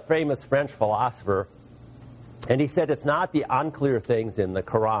is a famous French philosopher, and he said it's not the unclear things in the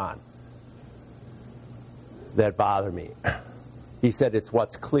Quran that bother me. He said it's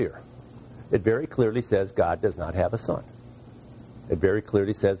what's clear. It very clearly says God does not have a son. It very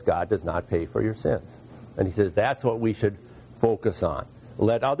clearly says God does not pay for your sins. And he says that's what we should focus on.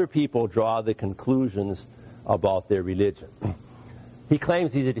 Let other people draw the conclusions about their religion. He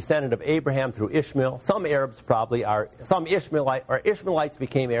claims he's a descendant of Abraham through Ishmael. Some Arabs probably are. Some Ishmaelites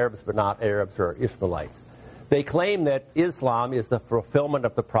became Arabs, but not Arabs or Ishmaelites. They claim that Islam is the fulfillment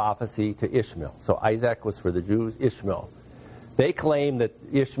of the prophecy to Ishmael. So Isaac was for the Jews, Ishmael. They claim that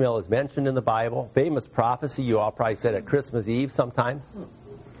Ishmael is mentioned in the Bible. Famous prophecy you all probably said at Christmas Eve sometime.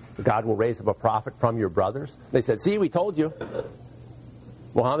 God will raise up a prophet from your brothers. They said, see, we told you.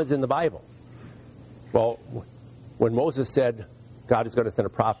 Muhammad's in the Bible. Well, when Moses said God is going to send a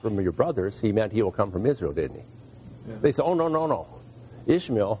prophet from your brothers, he meant he will come from Israel, didn't he? Yeah. They said, oh, no.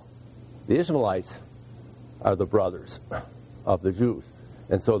 Ishmael, the Ishmaelites are the brothers of the Jews.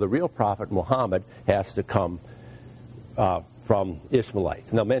 And so the real prophet Muhammad has to come from Ishmaelites.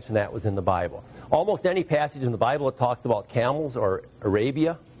 And they'll mention that was in the Bible. Almost any passage in the Bible that talks about camels or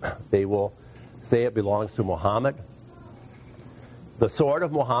Arabia, they will say it belongs to Muhammad. The sword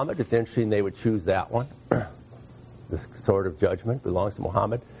of Muhammad, it's interesting they would choose that one. The sword of judgment belongs to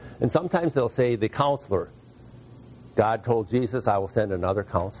Muhammad. And sometimes they'll say the counselor. God told Jesus, I will send another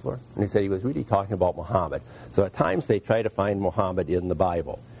counselor. And he said he was really talking about Muhammad. So at times they try to find Muhammad in the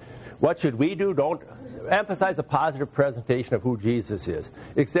Bible. What should we do? Don't emphasize a positive presentation of who Jesus is.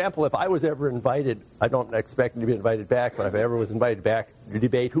 Example, if I was ever invited, I don't expect to be invited back, but if I ever was invited back to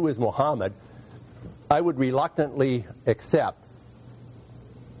debate who is Muhammad, I would reluctantly accept,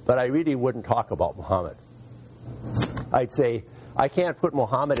 but I really wouldn't talk about Muhammad. I'd say, I can't put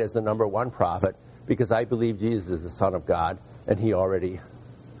Muhammad as the number one prophet because I believe Jesus is the Son of God, and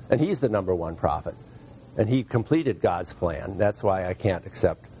he's the number one prophet. And he completed God's plan. That's why I can't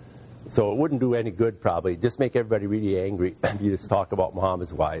accept. So it wouldn't do any good, probably. Just make everybody really angry if you just talk about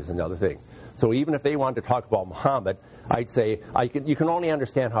Muhammad's wives and other things. So even if they wanted to talk about Muhammad, I'd say, you can only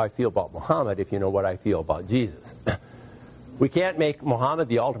understand how I feel about Muhammad if you know what I feel about Jesus. We can't make Muhammad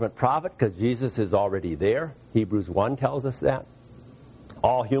the ultimate prophet because Jesus is already there. Hebrews 1 tells us that.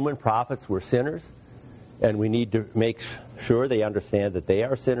 All human prophets were sinners, and we need to make sure they understand that they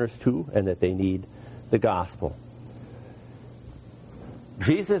are sinners too and that they need the gospel.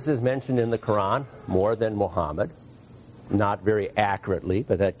 Jesus is mentioned in the Quran more than Muhammad. Not very accurately,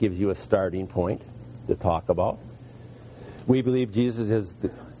 but that gives you a starting point to talk about. We believe Jesus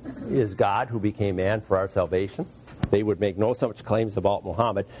is God who became man for our salvation. They would make no such claims about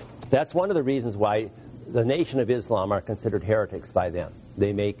Muhammad. That's one of the reasons why the Nation of Islam are considered heretics by them.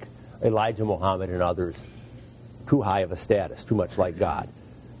 They make Elijah Muhammad and others too high of a status, too much like God.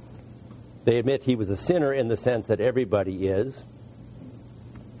 They admit he was a sinner in the sense that everybody is.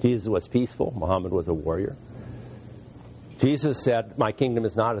 Jesus was peaceful. Muhammad was a warrior. Jesus said, my kingdom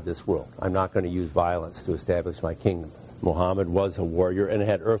is not of this world. I'm not going to use violence to establish my kingdom. Muhammad was a warrior and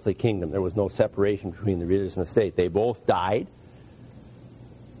had earthly kingdom. There was no separation between the religion and the state. They both died.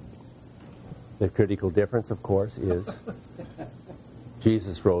 The critical difference, of course, is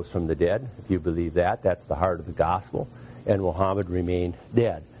Jesus rose from the dead. If you believe that, that's the heart of the gospel. And Muhammad remained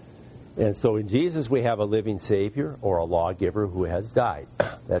dead. And so in Jesus we have a living Savior or a lawgiver who has died.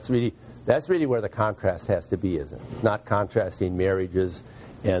 That's really where the contrast has to be, isn't it? It's not contrasting marriages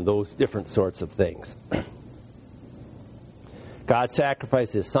and those different sorts of things. God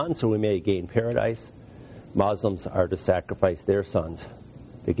sacrificed his son so we may gain paradise. Muslims are to sacrifice their sons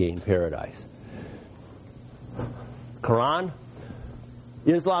to gain paradise. Quran.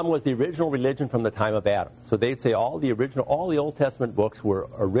 Islam was the original religion from the time of Adam. So they'd say all the Old Testament books were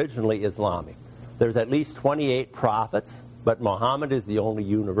originally Islamic. There's at least 28 prophets, but Muhammad is the only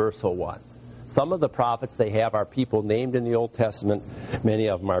universal one. Some of the prophets they have are people named in the Old Testament. Many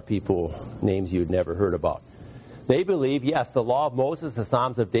of them are people, names you'd never heard about. They believe, yes, the law of Moses, the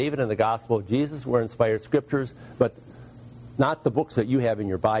Psalms of David, and the Gospel of Jesus were inspired scriptures, but not the books that you have in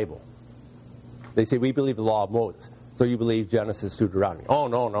your Bible. They say, we believe the law of Moses. So you believe Genesis, Deuteronomy. Oh,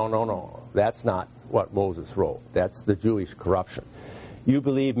 no. That's not what Moses wrote. That's the Jewish corruption. You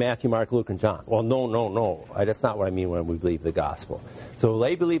believe Matthew, Mark, Luke, and John. Well, no. That's not what I mean when we believe the gospel. So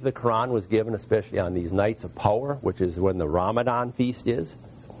they believe the Quran was given especially on these nights of power, which is when the Ramadan feast is.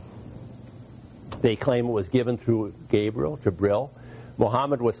 They claim it was given through Gabriel, Jibril.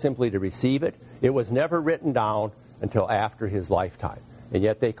 Muhammad was simply to receive it. It was never written down until after his lifetime. And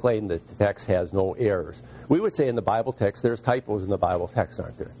yet they claim that the text has no errors. We would say in the Bible text, there's typos in the Bible text,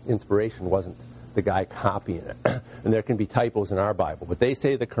 aren't there? Inspiration wasn't the guy copying it. And there can be typos in our Bible. But they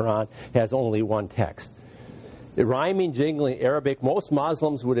say the Quran has only one text. Rhyming, jingling, Arabic, most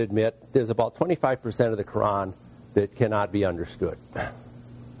Muslims would admit there's about 25% of the Quran that cannot be understood.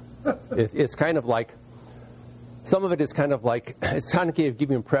 It's kind of like, some of it is kind of like, it's kind of give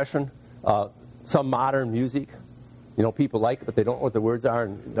you impression, some modern music. You know, people like it, but they don't know what the words are,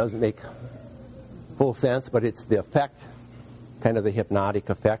 and it doesn't make full sense, but it's the effect, kind of the hypnotic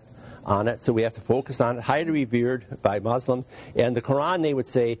effect on it. So we have to focus on it. Highly revered by Muslims. And the Quran, they would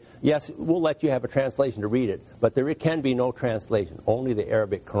say, yes, we'll let you have a translation to read it, but there can be no translation, only the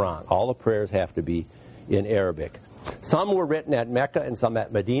Arabic Quran. All the prayers have to be in Arabic. Some were written at Mecca and some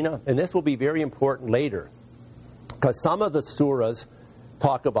at Medina, and this will be very important later, because some of the surahs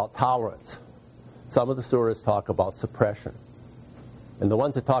talk about tolerance. Some of the surahs talk about suppression. And the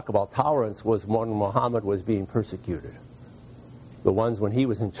ones that talk about tolerance was when Muhammad was being persecuted. The ones when he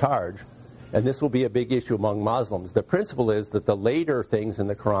was in charge, and this will be a big issue among Muslims. The principle is that the later things in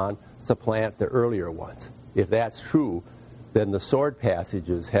the Quran supplant the earlier ones. If that's true, then the sword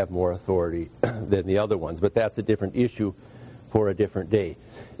passages have more authority than the other ones. But that's a different issue for a different day.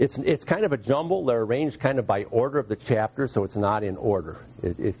 It's kind of a jumble. They're arranged kind of by order of the chapter, so it's not in order.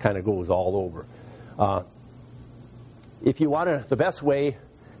 It kind of goes all over. The best way,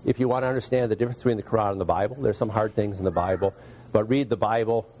 if you want to understand the difference between the Quran and the Bible, there's some hard things in the Bible, but read the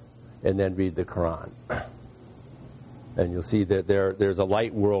Bible and then read the Quran. And you'll see that there's a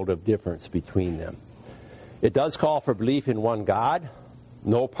light world of difference between them. It does call for belief in one God,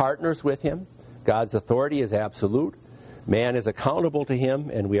 no partners with him. God's authority is absolute. Man is accountable to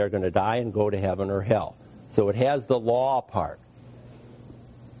him, and we are going to die and go to heaven or hell. So it has the law part.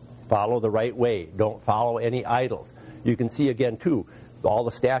 Follow the right way. Don't follow any idols. You can see again, too, all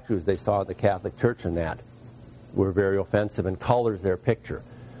the statues they saw in the Catholic Church and that were very offensive and colors their picture.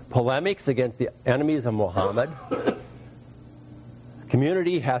 Polemics against the enemies of Muhammad.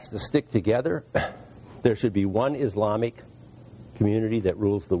 Community has to stick together. There should be one Islamic community that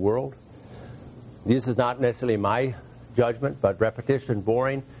rules the world. This is not necessarily my judgment, but repetition,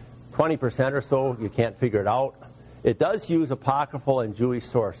 boring. 20% or so, you can't figure it out. It does use apocryphal and Jewish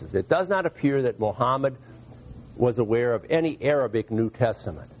sources. It does not appear that Muhammad was aware of any Arabic New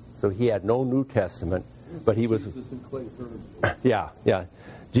Testament. So he had no New Testament, but he was... Jesus and clay birds. Yeah.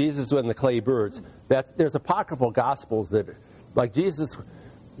 Jesus and the clay birds. There's apocryphal gospels that, like Jesus,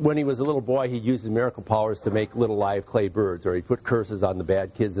 when he was a little boy, he used his miracle powers to make little live clay birds, or he put curses on the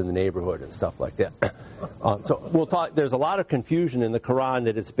bad kids in the neighborhood and stuff like that. So we'll talk. There's a lot of confusion in the Quran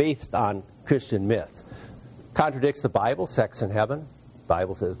that it's based on Christian myths. Contradicts the Bible, sex in heaven. The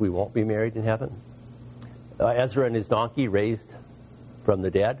Bible says we won't be married in heaven. Ezra and his donkey raised from the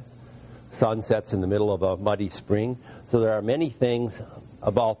dead. Sun sets in the middle of a muddy spring. So there are many things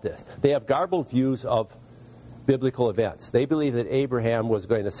about this. They have garbled views of biblical events. They believe that Abraham was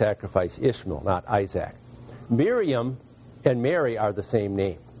going to sacrifice Ishmael, not Isaac. Miriam and Mary are the same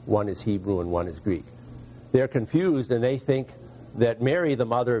name. One is Hebrew and one is Greek. They're confused, and they think that Mary, the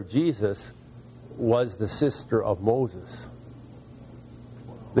mother of Jesus, was the sister of Moses.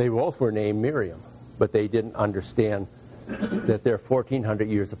 They both were named Miriam, but they didn't understand that they're 1,400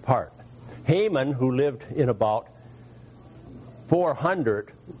 years apart. Haman, who lived in about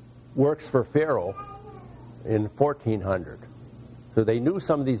 400, works for Pharaoh in 1400. So they knew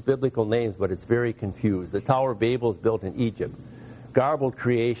some of these biblical names, but it's very confused. The Tower of Babel is built in Egypt. Garbled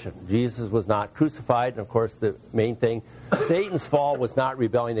creation. Jesus was not crucified, and of course the main thing, Satan's fall was not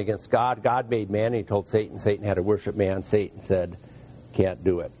rebelling against God. God made man, and he told Satan had to worship man. Satan said, can't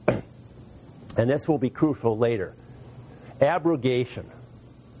do it. And this will be crucial later. Abrogation.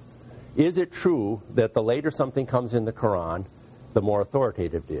 Is it true that the later something comes in the Quran, the more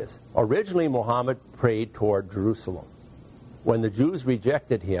authoritative it is? Originally, Muhammad prayed toward Jerusalem. When the Jews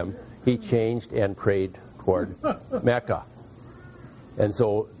rejected him, he changed and prayed toward Mecca. And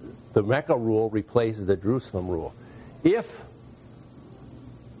so the Mecca rule replaces the Jerusalem rule. If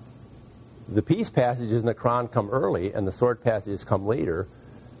the peace passages in the Quran come early and the sword passages come later,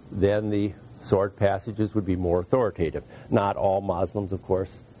 then the sword passages would be more authoritative. Not all Muslims, of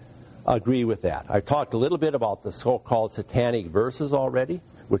course, agree with that. I talked a little bit about the so-called satanic verses already,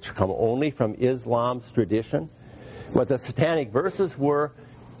 which come only from Islam's tradition. What the satanic verses were,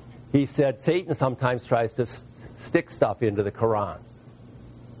 he said Satan sometimes tries to stick stuff into the Quran,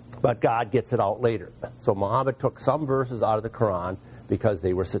 but God gets it out later. So Muhammad took some verses out of the Quran because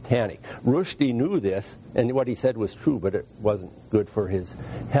they were satanic. Rushdie knew this, and what he said was true, but it wasn't good for his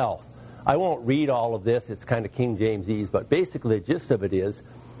health. I won't read all of this. It's kind of King Jamesese, but basically the gist of it is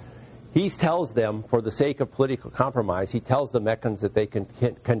he tells them, for the sake of political compromise, he tells the Meccans that they can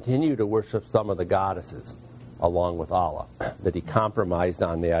continue to worship some of the goddesses. along with Allah, that he compromised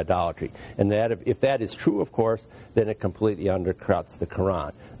on the idolatry. And that if that is true, of course, then it completely undercuts the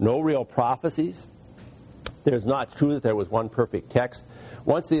Quran. No real prophecies. There's not true that there was one perfect text.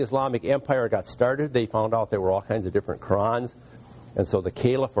 Once the Islamic Empire got started, they found out there were all kinds of different Qurans. And so the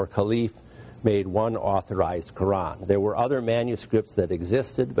Caliph or Caliph made one authorized Quran. There were other manuscripts that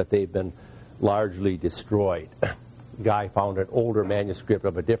existed, but they've been largely destroyed. A guy found an older manuscript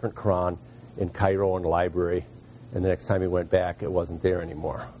of a different Quran in Cairo in a library, and the next time he went back, it wasn't there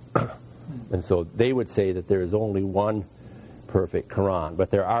anymore. And so they would say that there is only one perfect Quran,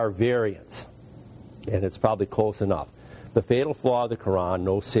 but there are variants, and it's probably close enough. The fatal flaw of the Quran: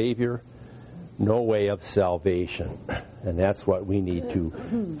 no Savior, no way of salvation. And that's what we need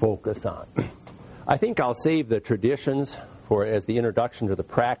to focus on. I think I'll save the traditions for as the introduction to the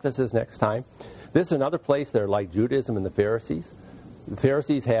practices next time. This is another place they're like Judaism and the Pharisees. The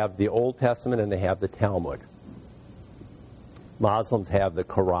Pharisees have the Old Testament and they have the Talmud. Muslims have the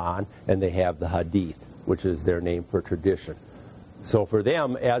Quran and they have the Hadith, which is their name for tradition. So for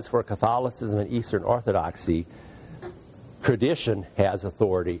them, as for Catholicism and Eastern Orthodoxy, tradition has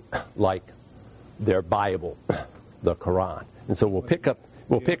authority like their Bible, the Quran. And so we'll pick up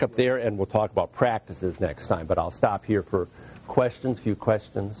there and we'll talk about practices next time. But I'll stop here for questions, few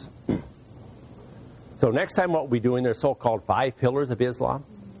questions. So next time what we'll be doing, there's so-called 5 pillars of Islam: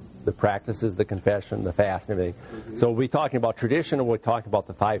 the practices, the confession, the fast, and everything. So we'll be talking about tradition and we'll talk about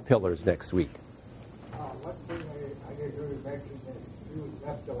the 5 pillars next week. One thing I didn't really mention that he was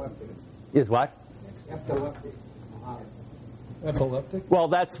epileptic. Is what? Epileptic. Epileptic?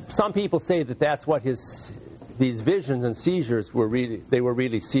 Well, some people say that's what these visions and seizures were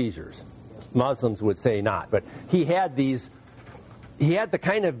really seizures. Muslims would say not, but he had the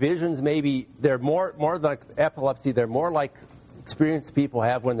kind of visions. Maybe they're more like epilepsy. They're more like experience people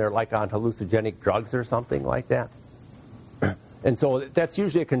have when they're like on hallucinogenic drugs or something like that. And so that's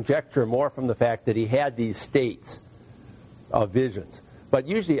usually a conjecture more from the fact that he had these states of visions. But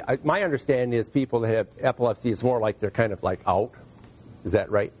usually, my understanding is people that have epilepsy is more like they're kind of like out. Is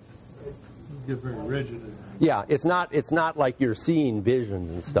that right? You get very rigid. Yeah, it's not like you're seeing visions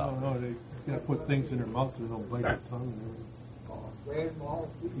and stuff. No, they got to put things in their mouth so they don't bite their tongue.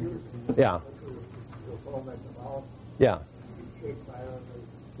 Yeah. Yeah.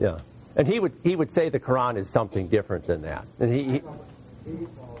 Yeah. And he would say the Quran is something different than that. And he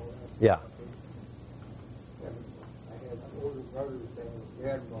yeah.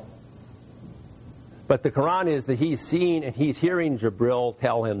 But the Quran is that he's seeing and he's hearing Jibril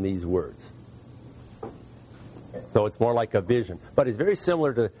tell him these words. So it's more like a vision. But it's very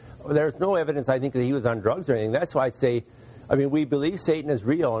similar to, there's no evidence, I think, that he was on drugs or anything. That's why I say, we believe Satan is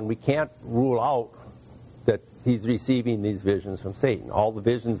real, and we can't rule out that he's receiving these visions from Satan. All the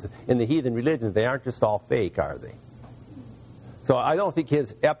visions in the heathen religions, they aren't just all fake, are they? So I don't think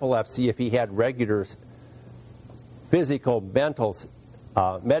his epilepsy, if he had regular physical, mental,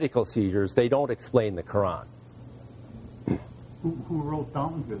 medical seizures, they don't explain the Quran. Who wrote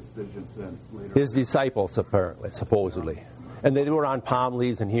down his visions then later? His disciples, apparently, supposedly. And they were on palm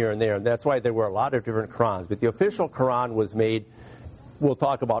leaves and here and there. And that's why there were a lot of different Qurans. But the official Quran was made, we'll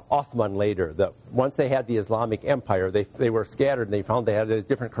talk about Uthman later. Once they had the Islamic Empire, they were scattered and they found they had these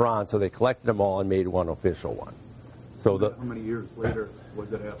different Qurans, so they collected them all and made one official one. So how many years later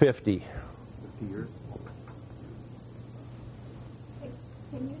was it? 50. 50 years?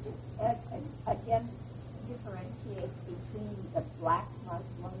 Can you just again differentiate between the black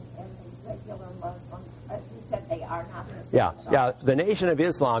Muslims and the regular Muslims? You said they are not the same. Yeah. The Nation of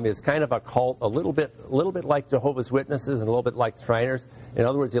Islam is kind of a cult, a little bit like Jehovah's Witnesses and a little bit like Shriners. In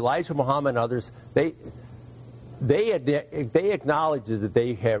other words, Elijah Muhammad and others, they acknowledge that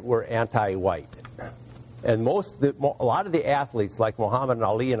they were anti-white. And a lot of the athletes, like Muhammad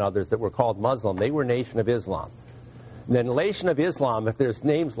Ali and others that were called Muslim, they were Nation of Islam. And then Nation of Islam, if there's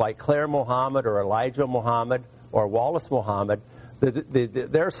names like Claire Muhammad or Elijah Muhammad or Wallace Muhammad,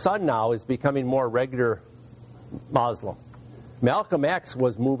 their son now is becoming more regular Muslim. Malcolm X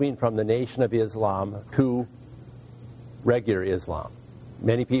was moving from the Nation of Islam to regular Islam.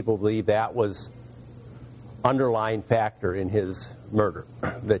 Many people believe that was underlying factor in his murder,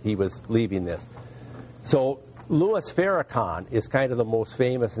 that he was leaving this. So Louis Farrakhan is kind of the most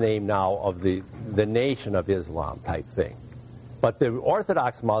famous name now of the Nation of Islam type thing. But the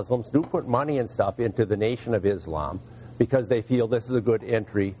Orthodox Muslims do put money and stuff into the Nation of Islam because they feel this is a good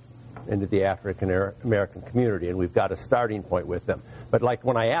entry into the African American community, and we've got a starting point with them. But like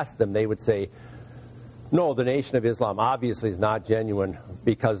when I asked them, they would say, no, the Nation of Islam obviously is not genuine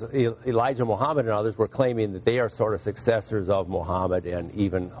because Elijah Muhammad and others were claiming that they are sort of successors of Muhammad and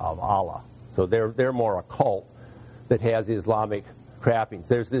even of Allah. So they're more a cult. that has Islamic trappings.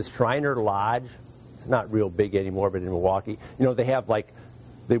 There's this Shriner Lodge. It's not real big anymore, but in Milwaukee, they have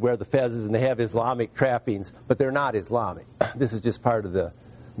they wear the fezzes and they have Islamic trappings, but they're not Islamic. This is just part of the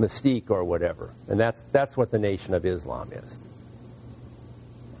mystique or whatever. And that's what the Nation of Islam is.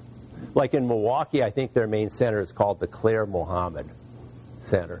 Like in Milwaukee, I think their main center is called the Claire Mohammed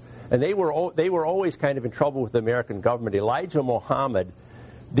Center. And they were always kind of in trouble with the American government. Elijah Muhammad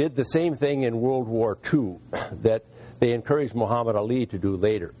did the same thing in World War II that they encouraged Muhammad Ali to do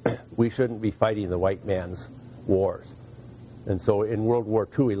later. We shouldn't be fighting the white man's wars. And so in World War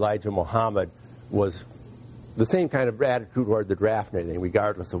II, Elijah Muhammad was the same kind of attitude toward the draft and everything,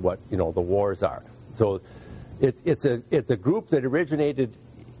 regardless of what the wars are. So it's a group that originated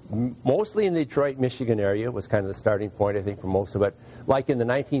mostly in the Detroit, Michigan area, was kind of the starting point, I think, for most of it, like in the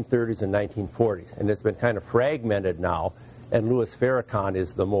 1930s and 1940s. And it's been kind of fragmented now, and Louis Farrakhan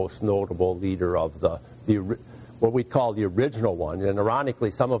is the most notable leader of the what we call the original one. And ironically,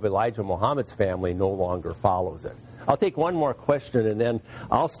 some of Elijah Muhammad's family no longer follows it. I'll take one more question, and then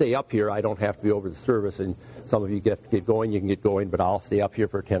I'll stay up here. I don't have to be over the service, and some of you get going, you can get going, but I'll stay up here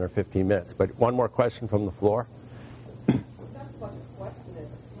for 10 or 15 minutes. But one more question from the floor. Not so much a question as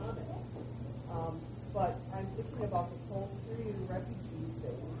a comment, but I'm thinking about the whole Syrian refugee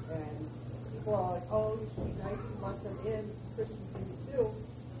thing, and people are like, oh, you should be nice and let them in, Christian things do.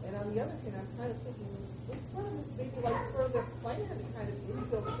 And on the other hand, I'm kind of thinking, this one is maybe like for their plan to kind of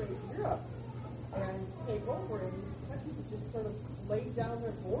infiltrate Europe and take over, and these countries have just sort of laid down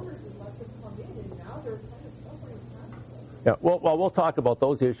their borders and let them come in, and now they're kind of suffering consequences. Yeah, well, we'll talk about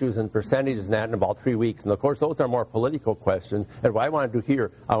those issues and percentages and that in about 3 weeks. And, of course, those are more political questions. And what I want to do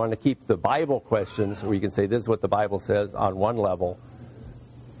here, I want to keep the Bible questions where you can say this is what the Bible says on one level,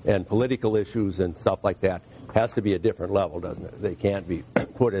 and political issues and stuff like that has to be a different level, doesn't it? They can't be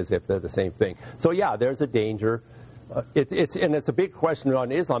put as if they're the same thing. So, yeah, there's a danger. It's a big question on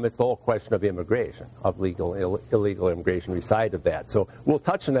Islam. It's the whole question of immigration, of legal, illegal immigration beside of that. So we'll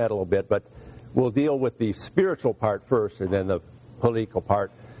touch on that a little bit, but we'll deal with the spiritual part first and then the political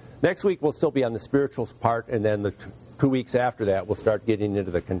part. Next week we'll still be on the spiritual part, and then the 2 weeks after that we'll start getting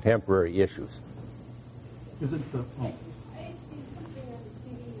into the contemporary issues. Isn't the... Oh. I had seen something on the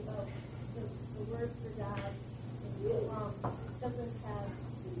TV about the word for God in Islam doesn't have,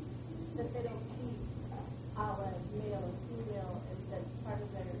 that they don't keep Allah as male and female, and that part of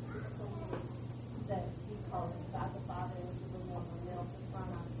their system that we call God the Father, which is a more male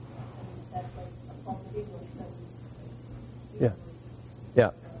persona, and that's like a false English that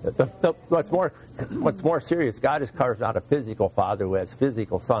Yeah. What's more serious, God is carved out a physical father who has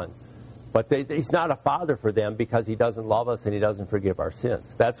physical sons. But he's not a father for them because he doesn't love us and he doesn't forgive our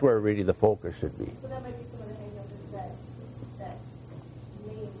sins. That's where really the focus should be. So that might be some of the hang-up is that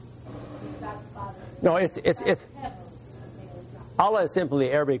name, God the Father. No, it's Allah is simply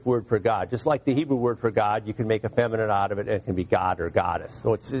the Arabic word for God. Just like the Hebrew word for God, you can make a feminine out of it and it can be God or goddess.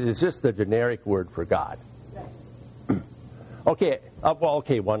 So it's just the generic word for God. Okay,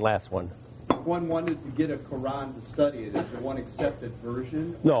 one last one. If one wanted to get a Quran to study it, is there one accepted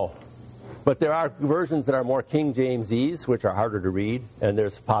version? No, but there are versions that are more King Jamesese, which are harder to read, and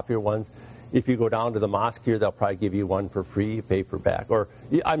there's popular ones. If you go down to the mosque here, they'll probably give you one for free, paperback. Or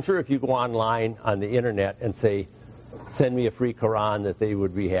I'm sure if you go online on the internet and say, send me a free Quran, that they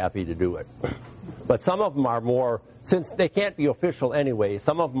would be happy to do it. But some of them are more, since they can't be official anyway,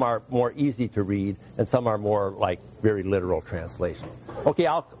 some of them are more easy to read, and some are more like very literal translations. Okay,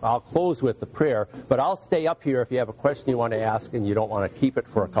 I'll close with the prayer, but I'll stay up here if you have a question you want to ask and you don't want to keep it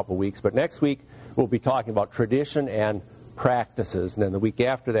for a couple weeks. But next week, we'll be talking about tradition and practices, and then the week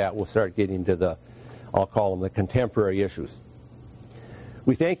after that, we'll start getting to I'll call them the contemporary issues.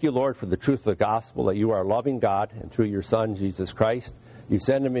 We thank you, Lord, for the truth of the gospel, that you are a loving God, and through your Son, Jesus Christ, you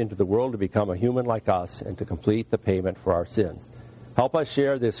send him into the world to become a human like us and to complete the payment for our sins. Help us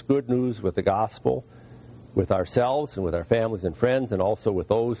share this good news with the gospel, with ourselves and with our families and friends, and also with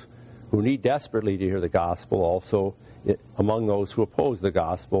those who need desperately to hear the gospel, also among those who oppose the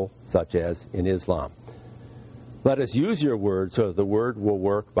gospel, such as in Islam. Let us use your word so that the word will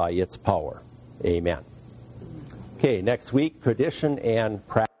work by its power. Amen. Okay, next week, tradition and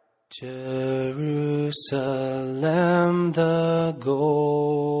practice. Jerusalem the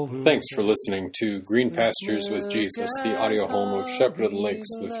golden. Thanks for listening to Green Pastures with Jesus, the audio home of Shepherd of the Lakes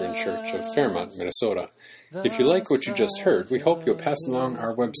Lutheran Church of Fairmont, Minnesota. If you like what you just heard, we hope you'll pass along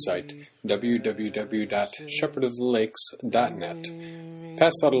our website, www.shepherdoftheLakes.net.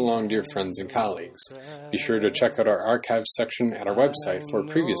 Pass that along to your friends and colleagues. Be sure to check out our archives section at our website for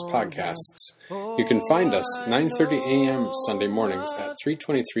previous podcasts. You can find us 9:30 a.m. Sunday mornings at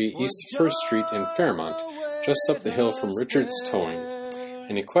 323 East 1st Street in Fairmont, just up the hill from Richard's Towing.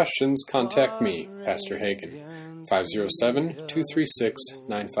 Any questions, contact me, Pastor Hagen,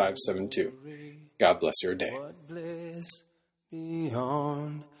 507-236-9572. God bless your day.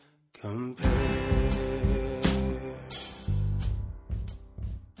 Beyond compare.